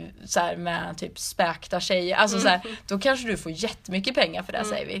underklädeskampanj så här, med typ späkta tjejer, alltså så här, då kanske du får jättemycket pengar för det,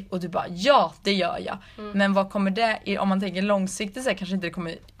 säger vi, och du bara ja, det gör jag. Men vad kommer det, om man tänker långsiktigt så här, kanske inte det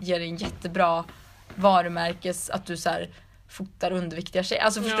kommer ge dig en jättebra varumärkes att du så här fotar underviktiga tjejer,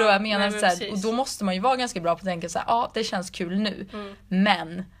 alltså förstår vad jag menar, så här, och då måste man ju vara ganska bra på att tänka så här, det känns kul nu,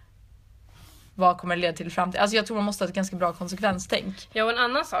 men vad kommer det leda till i framtiden? Alltså jag tror man måste ha ett ganska bra konsekvenstänk. Ja, och en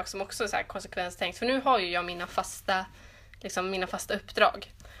annan sak som också är så här konsekvenstänk, för nu har ju jag mina fasta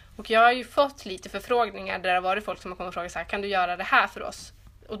uppdrag. Och jag har ju fått lite förfrågningar där det har varit folk som har kommit och frågat så här, kan du göra det här för oss?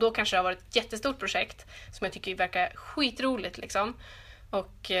 Och då kanske det har varit ett jättestort projekt som jag tycker verkar skitroligt liksom.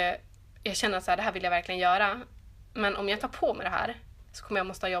 Och jag känner att så här, det här vill jag verkligen göra. Men om jag tar på mig det här så kommer jag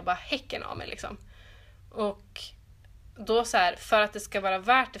måste jobba häcken av mig liksom. Och då så här, för att det ska vara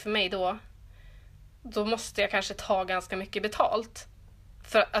värt det för mig då måste jag kanske ta ganska mycket betalt.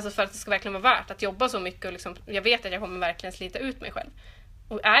 För att det ska verkligen vara värt att jobba så mycket. Och liksom, jag vet att jag kommer verkligen slita ut mig själv.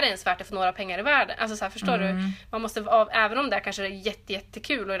 Och är det ens värt det för några pengar i världen? Alltså så här, förstår du? Man måste, även om det kanske är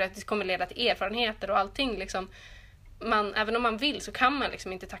jättekul och det kommer leda till erfarenheter och allting. Liksom, även om man vill så kan man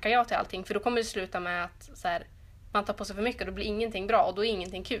liksom inte tacka ja till allting. För då kommer det sluta med att så här, man tar på sig för mycket och då blir ingenting bra. Och då är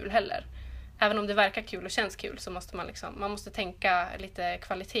ingenting kul heller. Även om det verkar kul och känns kul så måste man måste tänka lite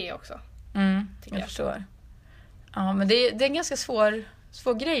kvalitet också. Jag förstår. Ja, men det är en ganska svår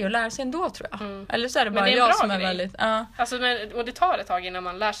grej att lära sig ändå, tror jag. Eller så är det bara det är jag som grej. är väldigt... Alltså, och det tar ett tag innan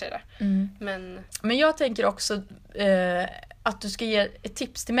man lär sig det. Men jag tänker också att du ska ge ett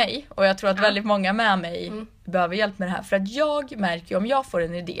tips till mig. Och jag tror att väldigt många med mig behöver hjälp med det här. För att jag märker ju om jag får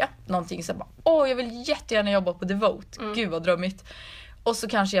en idé, någonting så bara, jag vill jättegärna jobba på Devote. Gud vad drömmigt. Och så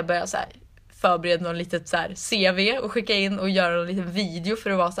kanske jag börjar så här förbereda någon litet så här CV och skicka in och göra en liten video för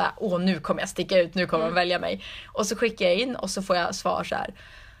att vara så här, nu kommer jag sticka ut, nu kommer de välja mig. Och så skickar jag in och så får jag svar så här,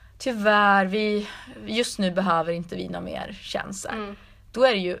 tyvärr, just nu behöver inte vi några mer tjänster. Då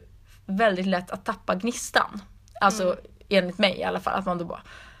är det ju väldigt lätt att tappa gnistan. Alltså enligt mig i alla fall, att man då bara,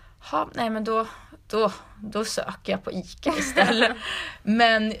 nej men då söker jag på ICA istället.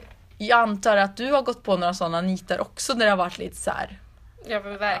 Men jag antar att du har gått på några sådana nitar också när det har varit lite så här. Ja,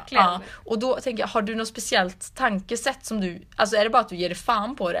 men verkligen. Ja. Och då tänker jag, har du något speciellt tankesätt som du, alltså är det bara att du ger dig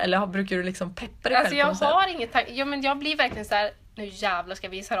fan på det eller brukar du liksom peppa dig alltså, själv? Alltså jag har inget men jag blir verkligen så här, nu jävlar ska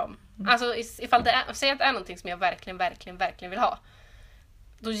jag visa dem. Alltså ifall det är, säg att det är någonting som jag verkligen vill ha,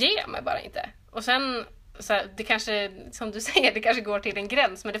 då ger jag mig bara inte. Och sen så här, det kanske, som du säger, det kanske går till en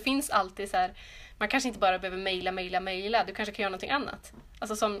gräns, men det finns alltid så här, man kanske inte bara behöver mejla, du kanske kan göra någonting annat.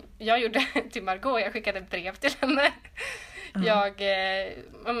 Alltså som jag gjorde till Margot, jag skickade ett brev till henne.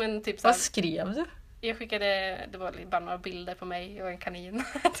 Men typ så här, vad skrev du? Jag skickade, det var bara några bilder på mig och en kanin.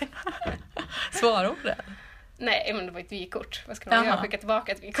 Svarade hon på det? Nej, men det var ett vykort. Vad ska man göra? Skicka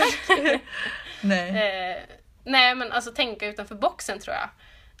tillbaka ett vykort. Nej. Nej, men alltså tänka utanför boxen, tror jag.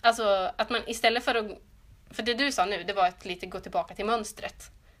 Alltså att man istället för det du sa nu, det var att lite gå tillbaka till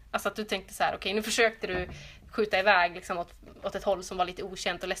mönstret. Alltså att du tänkte så här, okej, nu försökte du skjuta iväg liksom åt ett håll som var lite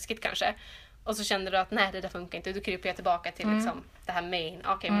okänt och läskigt kanske. Och så kände du att nej, det där funkar inte. Du kryper jag tillbaka till liksom det här main.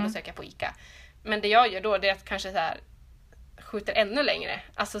 Okej, men då söker jag på ICA. Men det jag gör då, det är att kanske så här skjuter ännu längre.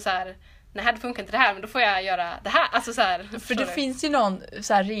 Alltså så här, nej, det funkar inte det här, men då får jag göra det här. Alltså så här, för det finns ju någon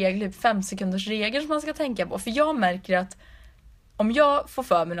så här regel, 5 sekunders regel som man ska tänka på. För jag märker att om jag får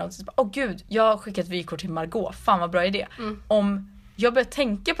för mig något, så gud, jag har skickat vykort till Margot. Fan vad bra idé. Om jag börjar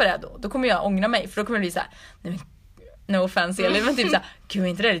tänka på det då kommer jag ångra mig. För då kommer det bli så här, nej men no offense, eller men typ såhär, gud, är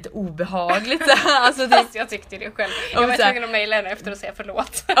inte det lite obehagligt? Alltså, fast jag tyckte det själv. Jag var tvungen att mejla henne efter att säga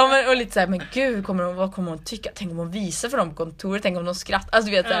förlåt. Ja, men, och lite såhär, men gud, vad kommer hon tycka? Tänk om hon visar för dem på kontoret, tänk om de skrattar.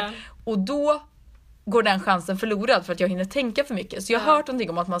 Alltså, du vet, såhär. Och då går den chansen förlorad för att jag hinner tänka för mycket. Så jag har hört någonting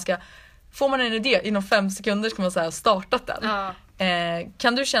om att man ska, får man en idé inom 5 sekunder ska man säga startat den.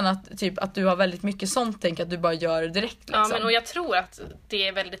 Kan du känna att du har väldigt mycket sånt, tänk att du bara gör det direkt liksom? Ja, men och jag tror att det är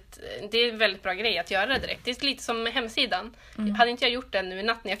en väldigt bra grej att göra det direkt. Det är lite som med hemsidan. Hade inte jag gjort den nu i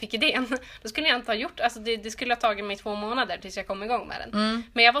natt när jag fick idén, då skulle jag inte ha gjort, alltså det skulle ha tagit mig 2 månader tills jag kom igång med den.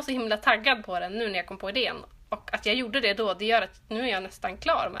 Men jag var så himla taggad på den nu när jag kom på idén, och att jag gjorde det då, det gör att nu är jag nästan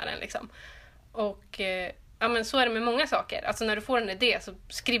klar med den liksom. Och ja, men så är det med många saker. Alltså när du får en idé, så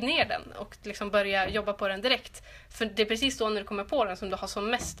skriv ner den och liksom börja jobba på den direkt. För det är precis då när du kommer på den som du har som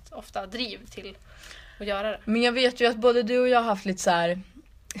mest ofta driv till att göra det. Men jag vet ju att både du och jag har haft lite så här,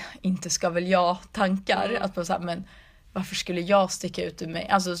 inte ska väl jag tankar. Att på så här, men varför skulle jag sticka ut ur mig?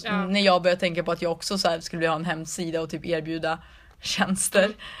 Alltså när jag började tänka på att jag också så här, skulle ha en hemsida och typ erbjuda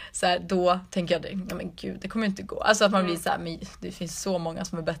tjänster. Så här, då tänker jag, ja men gud, det kommer inte gå. Alltså att man blir så här, men det finns så många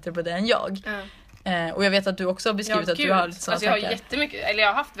som är bättre på det än jag. Och jag vet att du också har beskrivit att du har lite sådana tankar. Jag har jättemycket, eller jag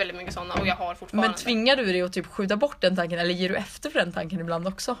har haft väldigt mycket sådana och jag har fortfarande. Men tvingar du dig att typ skjuta bort den tanken, eller ger du efter för den tanken ibland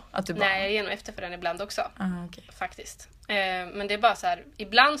också? Att du bara... Nej, jag ger nog efter för den ibland också. Okay. Faktiskt. Men det är bara så här,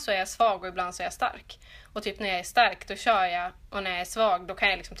 ibland så är jag svag och ibland så är jag stark. Och typ när jag är stark, då kör jag, och när jag är svag, då kan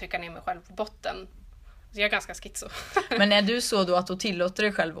jag liksom trycka ner mig själv på botten. Så jag är ganska schizo. Men är du så då att du tillåter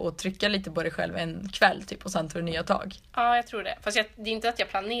dig själv att trycka lite på dig själv en kväll typ, och sen tar du nya tag? Ja, jag tror det. Fast det är inte att jag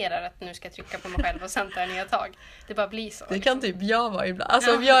planerar att nu ska jag trycka på mig själv och sen tar jag nya tag. Det bara blir så. Det kan typ jag vara ibland.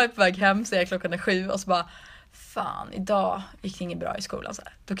 Alltså om jag är på väg hem så är klockan 7 och så bara, fan, idag gick det inget bra i skolan. Så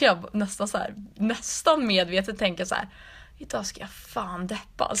här. Då kan jag nästan medvetet tänka så här, idag ska jag fan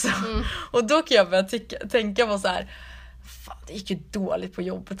deppa alltså. Och då kan jag börja tänka på så här, fan, det gick ju dåligt på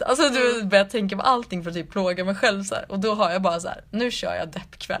jobbet. Alltså du börjar tänka på allting för att typ plåga mig själv så här. Och då har jag bara så här, nu kör jag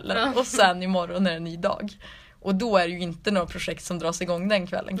deppkvällen och sen imorgon är det en ny dag. Och då är det ju inte något projekt som dras igång den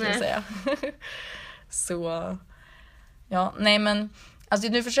kvällen, kan jag säga. Så ja, nej men alltså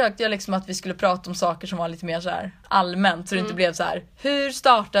nu försökte jag liksom att vi skulle prata om saker som var lite mer så här allmänt, så det inte blev så här, hur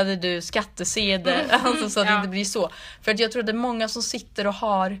startade du skattesedel? Alltså så att det inte blir så. För att jag tror att det är många som sitter och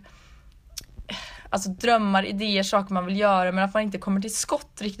har alltså drömmar, idéer, saker man vill göra, men att man inte kommer till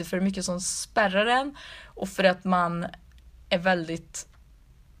skott riktigt för mycket som spärrar en, och för att man är väldigt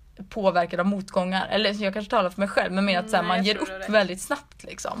påverkad av motgångar. Eller jag kanske talar för mig själv, men mer att så här, man ger upp väldigt snabbt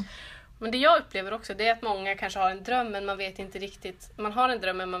liksom. Men det jag upplever också, det är att många kanske har en dröm men man vet inte riktigt. Man har en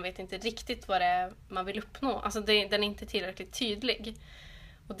dröm men man vet inte riktigt vad det är man vill uppnå. Alltså den är inte tillräckligt tydlig.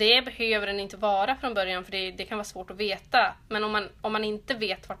 Och det behöver den inte vara från början, för det kan vara svårt att veta. Men om man inte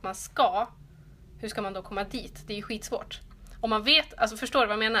vet vart man ska, hur ska man då komma dit? Det är ju skitsvårt. Om man vet, alltså förstår du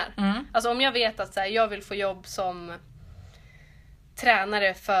vad jag menar? Alltså om jag vet att så här, jag vill få jobb som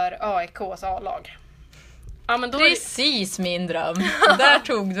tränare för AIKs A-lag. Ja, men då precis min dröm. Där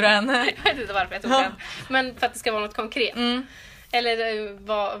tog du den. Jag vet inte varför jag tog den. Men för att det ska vara något konkret.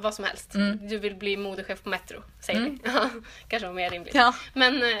 Eller vad som helst. Du vill bli modechef på Metro, säger vi. Kanske var mer rimligt. Ja.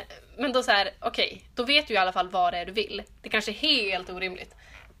 Men då så här, okej, då vet du i alla fall vad det är du vill. Det kanske är helt orimligt.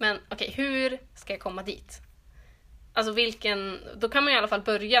 Men okej, hur ska jag komma dit? Alltså då kan man i alla fall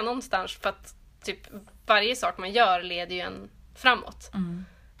börja någonstans, för att typ varje sak man gör leder ju en framåt.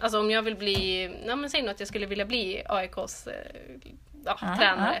 Alltså om jag vill bli, säg nog att jag skulle vilja bli AIKs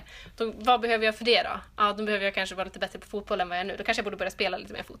tränare. Då, vad behöver jag för det då? Ja, då behöver jag kanske vara lite bättre på fotboll än vad jag är nu. Då kanske jag borde börja spela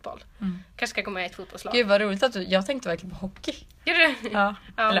lite mer fotboll. Kanske ska komma med i ett fotbollslag. Gud vad roligt att jag tänkte verkligen på hockey. Gör du? Ja.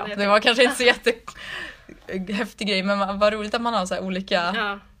 Det var kanske inte så jättehäftig grej, men vad roligt att man har så här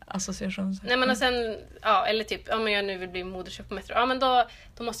olika associationer. Nej, men och sen, eller typ, om jag nu vill bli modechef på Metro. Ja, men då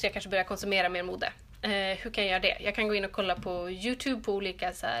måste jag kanske börja konsumera mer mode. Hur kan jag göra det? Jag kan gå in och kolla på YouTube på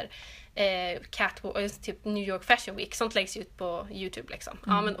olika så här catwalk, typ New York Fashion Week. Sånt läggs ut på YouTube liksom.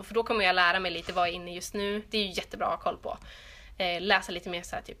 Ja, men för då kommer jag lära mig lite vad jag är inne just nu. Det är ju jättebra att ha koll på. Läsa lite mer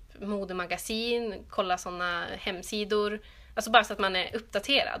så här, typ modemagasin, kolla såna hemsidor. Alltså bara så att man är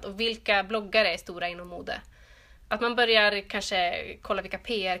uppdaterad. Och vilka bloggare är stora inom mode. Att man börjar kanske kolla vilka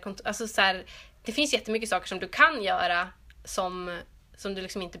alltså så här, det finns jättemycket saker som du kan göra som du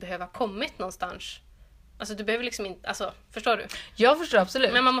liksom inte behöver ha kommit någonstans. Alltså du behöver liksom inte, alltså förstår du? Jag förstår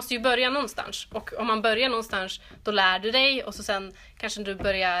absolut. Men man måste ju börja någonstans. Och om man börjar någonstans, då lär du dig. Och så sen kanske du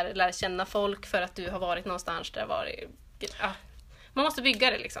börjar lära känna folk för att du har varit någonstans där man måste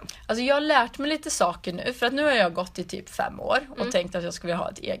bygga det liksom. Alltså jag har lärt mig lite saker nu. För att nu har jag gått i typ 5 år och tänkt att jag skulle ha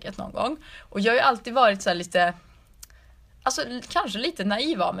ett eget någon gång. Och jag har ju alltid varit så här lite, alltså kanske lite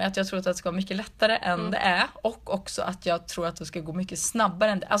naiv av mig, att jag tror att det ska vara mycket lättare än det är. Och också att jag tror att det ska gå mycket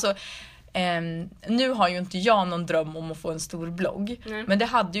snabbare än det. Alltså nu har ju inte jag någon dröm om att få en stor blogg. Men det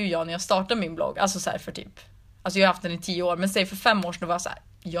hade ju jag när jag startade min blogg. Alltså så här för typ, alltså jag har haft den i 10 år. Men säg för 5 år sedan var jag så här,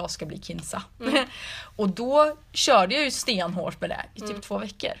 jag ska bli Kinsa. Och då körde jag ju stenhårt med det i typ 2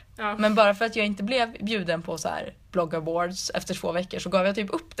 veckor. Ja. Men bara för att jag inte blev bjuden på så här blogg awards efter 2 veckor, så gav jag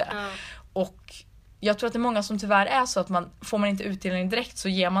typ upp det. Ja. Och jag tror att det är många som tyvärr är så att får man inte utdelning direkt så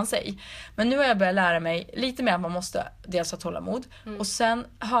ger man sig. Men nu har jag börjat lära mig lite mer att man måste dels ha tålamod. Och sen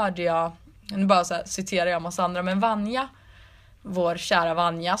hörde jag, nu bara så här, citerar jag en massa andra, men Vanja, vår kära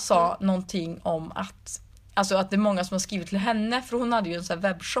Vanja, sa någonting om att, alltså att det är många som har skrivit till henne, för hon hade ju en sån här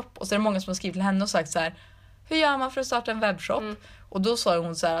webbshop, och så är det många som har skrivit till henne och sagt så här: hur gör man för att starta en webbshop? Och då sa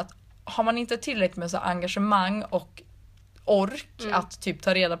hon så här att har man inte tillräckligt med så engagemang och ork att typ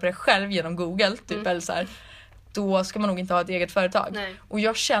ta reda på det själv genom Google typ, eller så här, då ska man nog inte ha ett eget företag. Nej. Och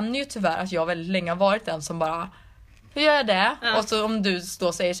jag känner ju tyvärr att jag väldigt länge har varit den som bara, hur gör jag det? Ja. Och så om du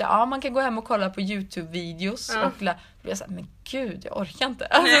då säger så här, man kan gå hem och kolla på YouTube-videos och då blir jag så här, men gud, jag orkar inte.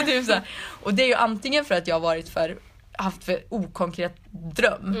 Alltså, typ så här. Och det är ju antingen för att jag har haft för okonkret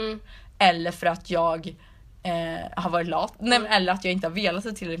dröm, eller för att jag har varit lat. Eller att jag inte har velat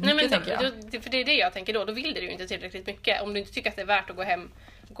det tillräckligt mycket, tänker jag. För det är det jag tänker då vill du ju inte tillräckligt mycket. Om du inte tycker att det är värt att gå hem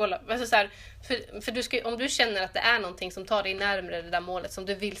och kolla. Alltså så här, för om du känner att det är någonting som tar dig närmare det där målet som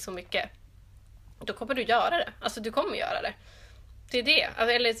du vill så mycket, då kommer du göra det. Alltså du kommer göra det. Det är det.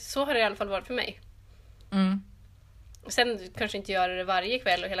 Alltså, eller så har det i alla fall varit för mig. Sen kanske inte göra det varje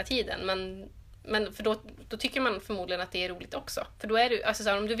kväll och hela tiden, men för då tycker man förmodligen att det är roligt också. För då är du, alltså så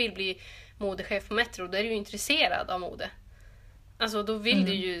här, om du vill bli modechef på Metro, då är du ju intresserad av mode. Alltså då vill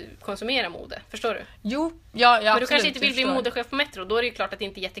du ju konsumera mode, förstår du? Jo, ja, men du kanske inte vill bli modechef på Metro, då är det ju klart att det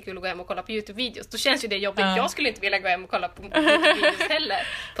inte är jättekul att gå hem och kolla på YouTube-videos. Då känns ju det jobbigt. Jag skulle inte vilja gå hem och kolla på YouTube-videos heller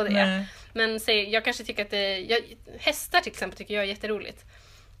på det. Nej. Men jag kanske tycker att hästar till exempel tycker jag är jätteroligt.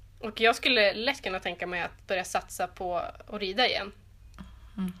 Och jag skulle lätt kunna tänka mig att börja satsa på att rida igen.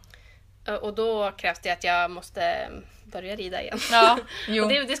 Och då krävs det att jag måste börja rida igen. Ja, jo. Och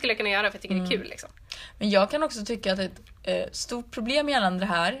det skulle jag kunna göra för jag tycker det är kul liksom. Men jag kan också tycka att ett stort problem gällande det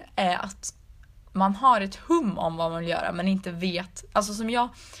här är att man har ett hum om vad man vill göra men inte vet. Alltså som jag,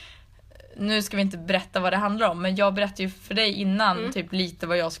 nu ska vi inte berätta vad det handlar om, men jag berättade ju för dig innan typ lite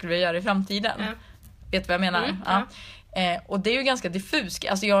vad jag skulle vilja göra i framtiden. Vet du vad jag menar? Ja. Och det är ju ganska diffus.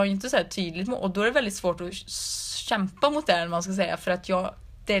 Alltså jag har ju inte så här tydligt mål, och då är det väldigt svårt att kämpa mot det, man ska säga, för att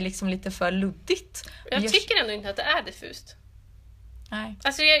det är liksom lite för luddigt. Jag tycker ändå inte att det är diffust. Nej.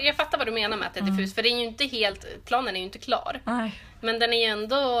 Alltså jag fattar vad du menar med att det är diffus. För det är ju inte helt, planen är ju inte klar. Nej. Men den är ju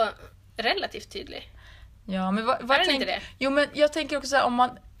ändå relativt tydlig. Ja, men vad är den inte det? Jo, men jag tänker också så här, om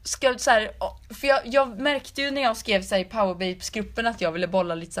man ska så här, för jag märkte ju när jag skrev så här, i Powerbabes-gruppen att jag ville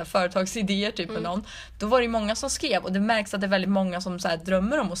bolla lite så här, företagsidéer typ med någon. Då var det ju många som skrev, och det märks att det är väldigt många som så här,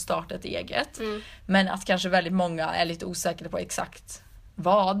 drömmer om att starta ett eget. Men att kanske väldigt många är lite osäkra på exakt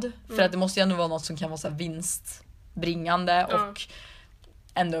vad. För att det måste ju ändå vara något som kan vara så här, vinstbringande och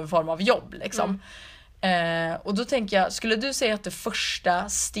ändå en form av jobb liksom. Och då tänker jag, skulle du säga att det första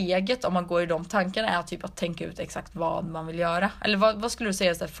steget om man går i de tankarna är typ att tänka ut exakt vad man vill göra? Eller vad skulle du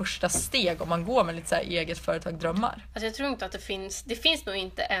säga är det första steg om man går med lite så här eget företag drömmar? Alltså jag tror inte att det finns nog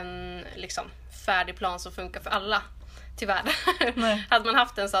inte en liksom färdig plan som funkar för alla. Tyvärr. Nej. Hade man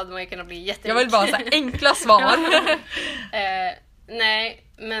haft den så hade man ju kunnat bli jätterik. Jag vill bara så här enkla svar. Nej,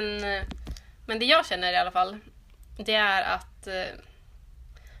 men det jag känner i alla fall, det är att...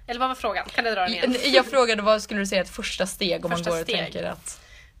 Eller vad var frågan? Kan du dra den igen? Jag frågade vad skulle du säga ett första steg om första man går och steg. tänker att...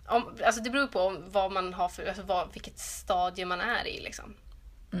 Alltså det beror på vad man har för, alltså vilket stadie man är i liksom.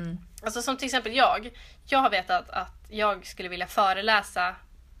 Alltså som till exempel jag har vetat att jag skulle vilja föreläsa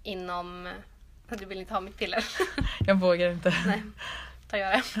inom... Du vill inte ha mitt piller? Jag vågar inte. Nej,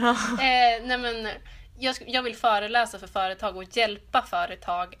 gör det. Nej men jag vill föreläsa för företag och hjälpa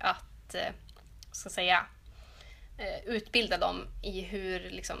företag att ska säga utbilda dem i hur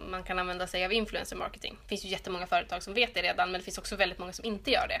liksom, man kan använda sig av influencer marketing. Det finns ju jättemånga företag som vet det redan, men det finns också väldigt många som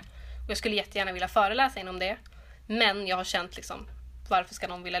inte gör det. Och jag skulle jättegärna vilja föreläsa inom det, men jag har känt liksom, varför ska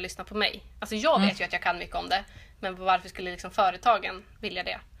någon vilja lyssna på mig? Alltså jag vet ju att jag kan mycket om det, men varför skulle liksom företagen vilja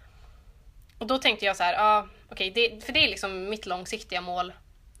det? Och då tänkte jag så här, okej, för det är liksom mitt långsiktiga mål.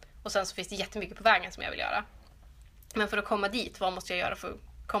 Och sen så finns det jättemycket på vägen som jag vill göra. Men för att komma dit, vad måste jag göra för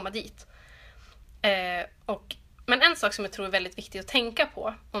att komma dit? Men en sak som jag tror är väldigt viktig att tänka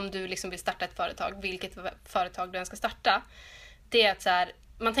på om du liksom vill starta ett företag, vilket företag du än ska starta, det är att så här,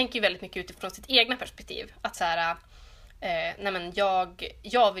 man tänker ju väldigt mycket utifrån sitt egna perspektiv. Att så här, nej men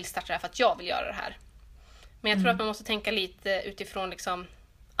jag vill starta det här för att jag vill göra det här. Men jag tror att man måste tänka lite utifrån liksom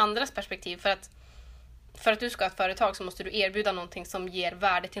andras perspektiv. För att du ska ha ett företag så måste du erbjuda någonting som ger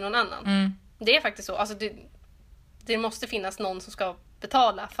värde till någon annan. Det är faktiskt så. Alltså det måste finnas någon som ska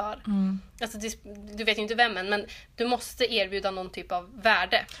betala för. Alltså du vet ju inte vem än, men du måste erbjuda någon typ av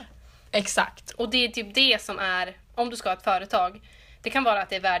värde. Exakt. Och det är typ det som är, om du ska ha ett företag, det kan vara att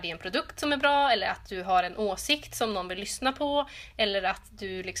det är värde i en produkt som är bra, eller att du har en åsikt som någon vill lyssna på, eller att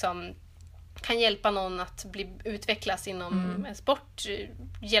du liksom kan hjälpa någon att utvecklas inom en sport,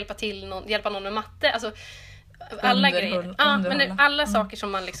 hjälpa någon med matte, alltså alla grejer. Men alla saker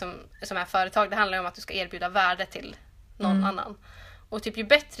som man liksom, som är företag, det handlar om att du ska erbjuda värde till någon annan. Och typ ju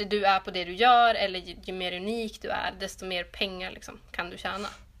bättre du är på det du gör, eller ju mer unik du är, desto mer pengar liksom kan du tjäna.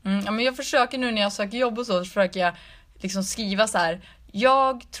 Ja, men jag försöker nu när jag söker jobb och så försöker jag liksom skriva så här: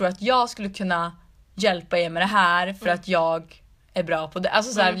 jag tror att jag skulle kunna hjälpa er med det här för att jag är bra på det.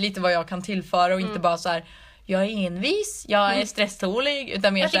 Alltså så här, lite vad jag kan tillföra och inte bara så här: jag är envis, jag är stresstålig,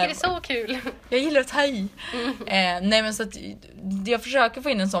 utan mer jag tycker så här, det är så kul. Jag gillar att ta i. Nej men så att jag försöker få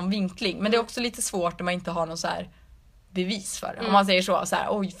in en sån vinkling, men det är också lite svårt när man inte har någon så här bevis för det. Om man säger så här,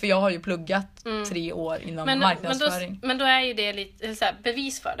 oj, för jag har ju pluggat 3 år inom marknadsföring. Men då är ju det lite så här,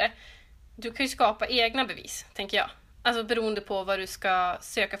 bevis för det. Du kan ju skapa egna bevis, tänker jag. Alltså beroende på vad du ska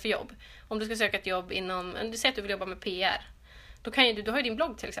söka för jobb. Om du ska söka ett jobb inom, du säger att du vill jobba med PR. Då kan ju du har ju din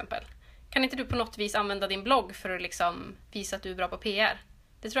blogg till exempel. Kan inte du på något vis använda din blogg för att liksom visa att du är bra på PR?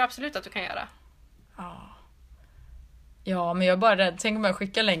 Det tror jag absolut att du kan göra. Ja, men jag är bara rädd. Tänk om jag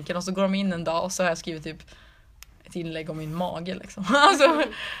skickar länken och så går de in en dag och så har jag skrivit typ ett inlägg om min mage liksom. Alltså,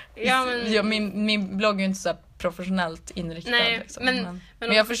 min blogg är ju inte så professionellt inriktad. Nej, liksom.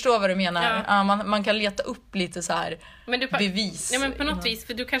 men jag förstår vad du menar. Ja. Ja, man kan leta upp lite så här bevis. Ja, men på något vis,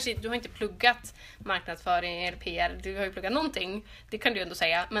 för du har inte pluggat marknadsföring eller PR, du har ju pluggat någonting, det kan du ändå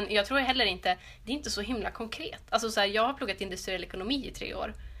säga. Men jag tror heller inte, det är inte så himla konkret. Alltså så här, jag har pluggat industriell ekonomi i 3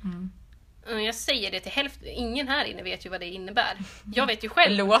 år. Jag säger det till hälften, ingen här inne vet ju vad det innebär. Jag vet ju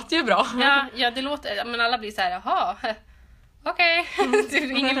själv. Det låter ju bra. Ja, det låter, men alla blir så här, jaha, okej.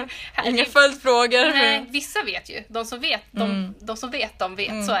 Inga följdfrågor. Nej, vissa vet ju. De som vet, de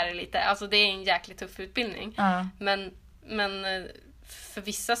vet. Så är det lite. Alltså det är en jäkligt tuff utbildning. Men för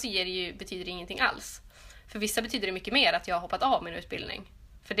vissa så betyder det ingenting alls. För vissa betyder det mycket mer att jag har hoppat av min utbildning.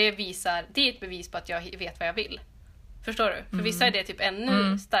 För det är ett bevis på att jag vet vad jag vill. Förstår du? För vissa är det typ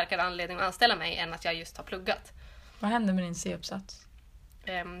ännu starkare anledning att anställa mig än att jag just har pluggat. Vad hände med din C-uppsats?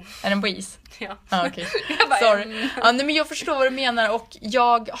 Är den på is? Ja. Okay. Sorry. Men jag förstår vad du menar och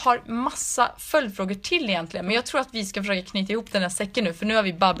jag har massa följdfrågor till egentligen. Men jag tror att vi ska försöka knyta ihop den här säcken nu. För nu har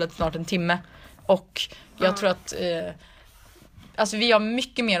vi babblat snart en timme. Och jag tror att alltså vi har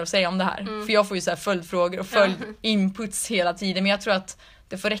mycket mer att säga om det här. För jag får ju så här följdfrågor och inputs hela tiden. Men jag tror att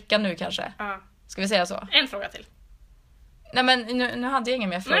det får räcka nu kanske. Ska vi säga så? En fråga till. Nej men nu hade jag inga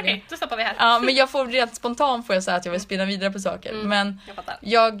mer frågor. Okej, då stoppar vi här. Ja, men jag får rent spontant får jag säga att jag vill spinna vidare på saker. Men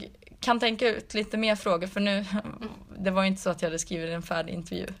jag kan tänka ut lite mer frågor för nu, det var ju inte så att jag hade skrivit en färdig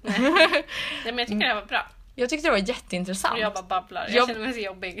intervju. Nej, men jag tycker det var bra. Jag tyckte det var jätteintressant. Jag bara babblar, jag känner mig så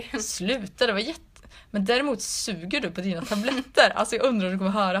jobbig. Sluta, det var men däremot suger du på dina tabletter. Alltså jag undrar om det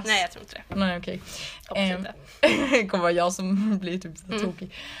kommer höras. Nej, jag tror inte det. Nej, okej. Det kommer vara jag som blir typ så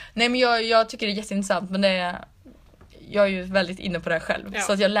tokig. Nej, men jag tycker det är jätteintressant. Men jag är ju väldigt inne på det här själv.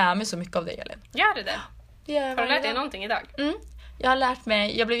 Så att jag lär mig så mycket av dig, Elin. Gör det? Har du lärt dig någonting idag? Jag har lärt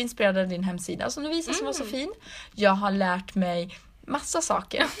mig, jag blev inspirerad av din hemsida som du visade som var så fin. Jag har lärt mig massa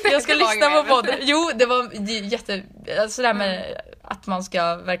saker. Jag ska lyssna på podden. Jo, det var jätte... Alltså det här med att man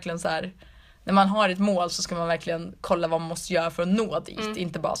ska verkligen så här... När man har ett mål så ska man verkligen kolla vad man måste göra för att nå dit.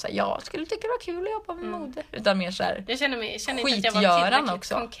 Inte bara säga jag skulle tycka det var kul att jobba med mode. Utan mer så här... Jag känner inte att jag var tillräckligt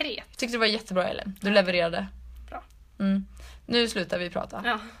också. Konkret. Jag tyckte det var jättebra, Elin. Du levererade. Bra. Nu slutar vi prata.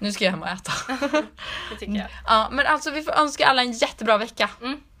 Ja. Nu ska jag hem och äta. Det tycker jag. Ja, men alltså vi får önska alla en jättebra vecka.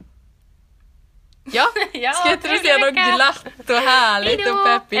 Ja, ska inte du säga något glatt och härligt och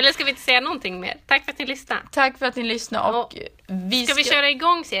peppigt? Eller ska vi inte säga någonting mer? Tack för att ni lyssnade. Tack för att ni lyssnade. Och ska vi köra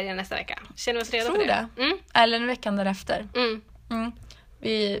igång serien nästa vecka? Känner vi oss redo för det? Eller en veckan därefter.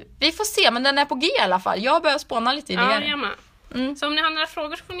 Vi får se, men den är på G i alla fall. Jag börjar spåna lite i det. Ja, jag med. Så om ni har några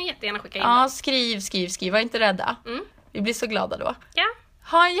frågor så får ni jättegärna skicka in. Ja, skriv. Var inte rädda. Vi blir så glada då. Ja.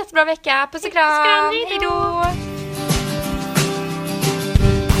 Ha en jättebra vecka. Puss och kram. Hej då.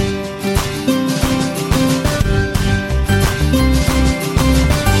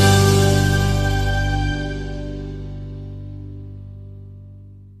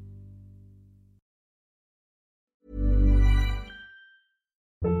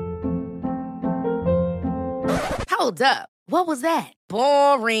 Hold up. What was that?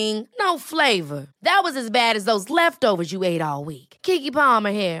 Boring. No flavor. That was as bad as those leftovers you ate all week. Keke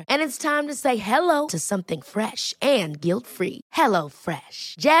Palmer here, and it's time to say hello to something fresh and guilt-free. Hello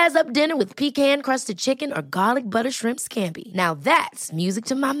Fresh. Jazz up dinner with pecan-crusted chicken or garlic butter shrimp scampi. Now that's music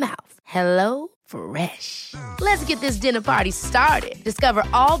to my mouth. Hello Fresh. Let's get this dinner party started. Discover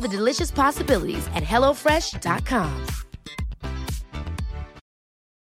all the delicious possibilities at hellofresh.com.